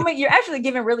giving so many, you're actually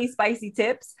giving really spicy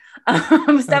tips,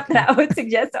 stuff that I would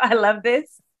suggest. So I love this.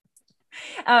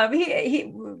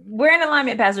 We're in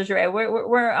alignment, Pastor Touré.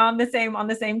 We're on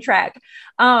the same track.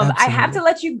 I have to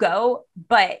let you go,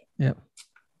 but yep.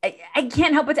 I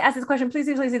can't help but to ask this question. Please.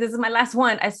 This is my last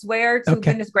one. I swear to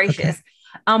goodness gracious.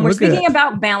 Okay. We're speaking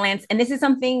about balance. And this is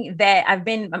something that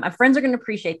my friends are going to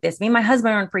appreciate this. Me and my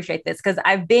husband are going to appreciate this, because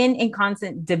I've been in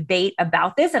constant debate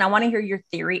about this and I want to hear your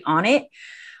theory on it.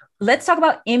 Let's talk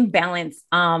about imbalance.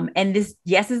 And this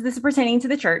is pertaining to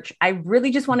the church. I really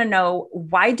just want to know,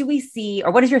 why do we see,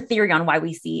 or what is your theory on why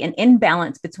we see an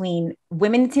imbalance between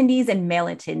women attendees and male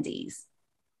attendees?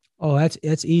 Oh,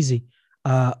 that's easy.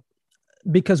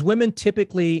 Because women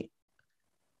typically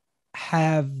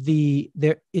have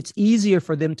it's easier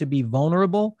for them to be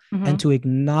vulnerable and to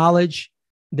acknowledge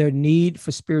their need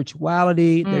for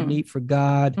spirituality, their need for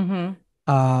God.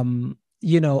 I mean,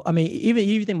 even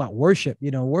you think about worship,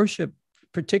 worship,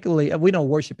 particularly, we know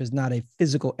worship is not a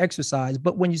physical exercise,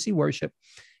 but when you see worship,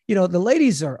 the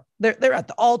ladies they're at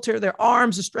the altar, their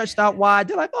arms are stretched out wide.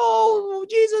 They're like, oh,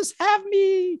 Jesus, have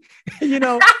me,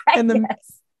 and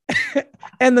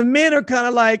and the men are kind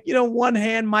of like, one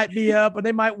hand might be up or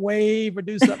they might wave or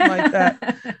do something like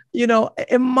that.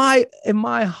 In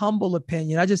my humble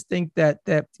opinion, I just think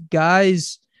that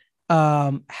guys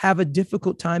have a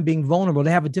difficult time being vulnerable.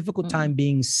 They have a difficult time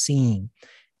being seen.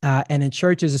 And in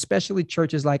churches, especially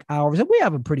churches like ours, we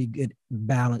have a pretty good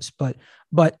balance, but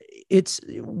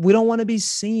we don't want to be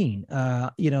seen,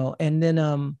 and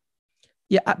then,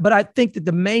 but I think that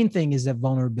the main thing is that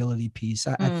vulnerability piece.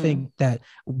 I think that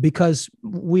because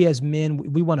we as men,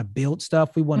 we want to build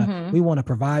stuff. We want to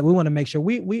provide. We want to make sure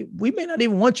we may not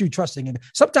even want you trusting in.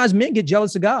 Sometimes men get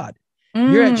jealous of God.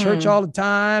 You're at church all the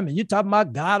time and you're talking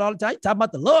about God all the time. You're talking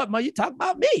about the Lord, man. You talk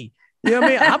about me. You know what I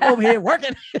mean? I'm over here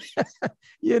working,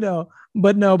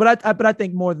 but I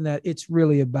think more than that, it's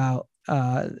really about,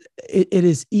 it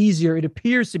is easier. It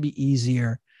appears to be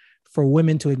easier for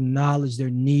women to acknowledge their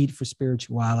need for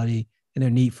spirituality and their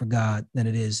need for God than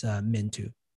it is men to.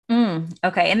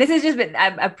 Okay. And this is I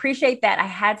appreciate that. I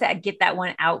had to get that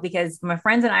one out, because my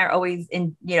friends and I are always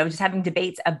just having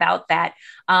debates about that.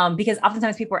 Because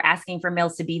oftentimes people are asking for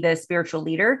males to be the spiritual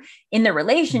leader in the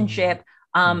relationship.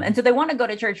 And so they want to go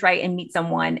to church, right, and meet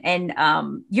someone. And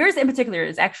yours in particular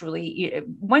is actually,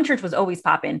 one church was always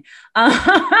popping.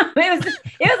 It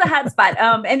was a hot spot,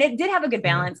 and it did have a good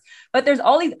balance. But there's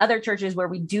all these other churches where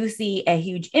we do see a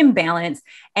huge imbalance.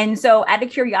 And so, out of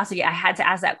curiosity, I had to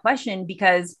ask that question,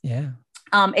 because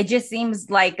it just seems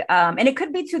like, and it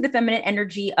could be to the feminine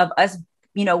energy of us,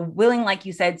 willing, like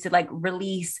you said, to like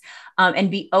release and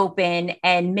be open,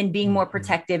 and men being more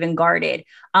protective and guarded.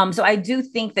 So I do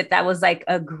think that was like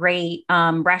a great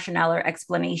rationale or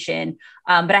explanation.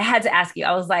 But I had to ask you.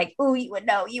 I was like, oh, you would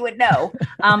know.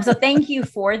 So thank you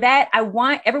for that. I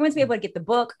want everyone to be able to get the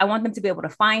book. I want them to be able to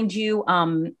find you,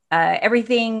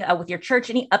 everything with your church,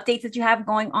 any updates that you have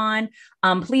going on.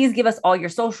 Please give us all your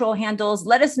social handles.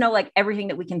 Let us know like everything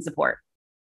that we can support.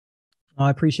 I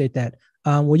appreciate that.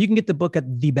 Well, you can get the book at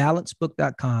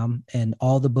thebalancebook.com, and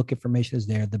all the book information is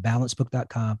there,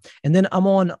 thebalancebook.com. And then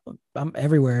I'm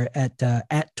everywhere at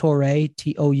Touré,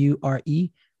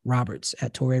 Toure Roberts,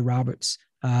 at Touré Roberts.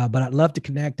 But I'd love to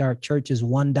connect. Our church is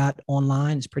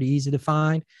online. It's pretty easy to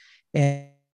find.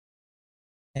 And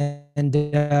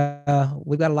we've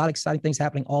got a lot of exciting things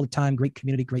happening all the time. Great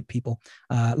community, great people,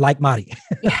 like Madi.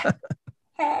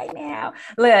 Hey, now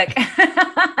look,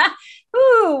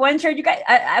 Ooh, one shirt. You guys,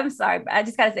 I'm sorry. I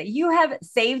just gotta say, you have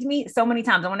saved me so many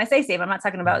times. And when I say save, I'm not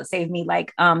talking about save me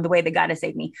like the way that God has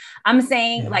saved me. I'm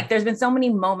saying like there's been so many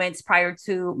moments prior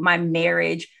to my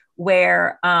marriage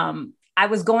where I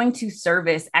was going to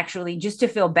service actually just to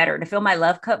feel better, to fill my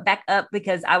love cup back up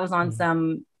because I was on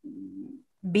some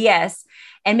BS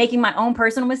and making my own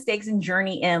personal mistakes and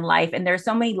journey in life. And there's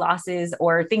so many losses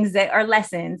or things that are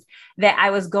lessons that I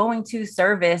was going to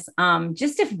service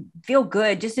just to feel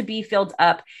good, just to be filled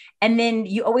up. And then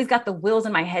you always got the wheels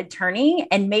in my head turning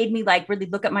and made me like really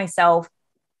look at myself,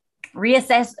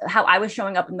 reassess how I was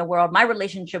showing up in the world, my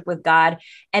relationship with God,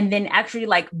 and then actually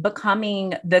like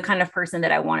becoming the kind of person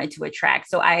that I wanted to attract.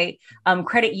 So I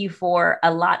credit you for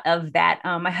a lot of that.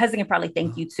 My husband can probably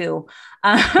thank you too,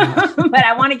 but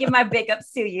I want to give my big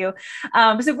ups to you.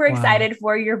 Super excited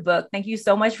for your book. Thank you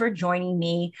so much for joining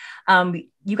me.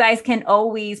 You guys can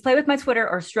always play with my Twitter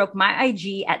or stroke my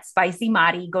IG at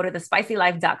SpicyMadi. Go to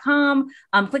TheSpicyLife.com,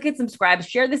 click and subscribe,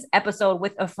 share this episode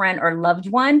with a friend or loved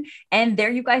one. And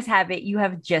there you guys have it. You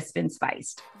have just been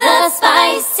spiced. The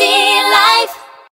Spicy Life.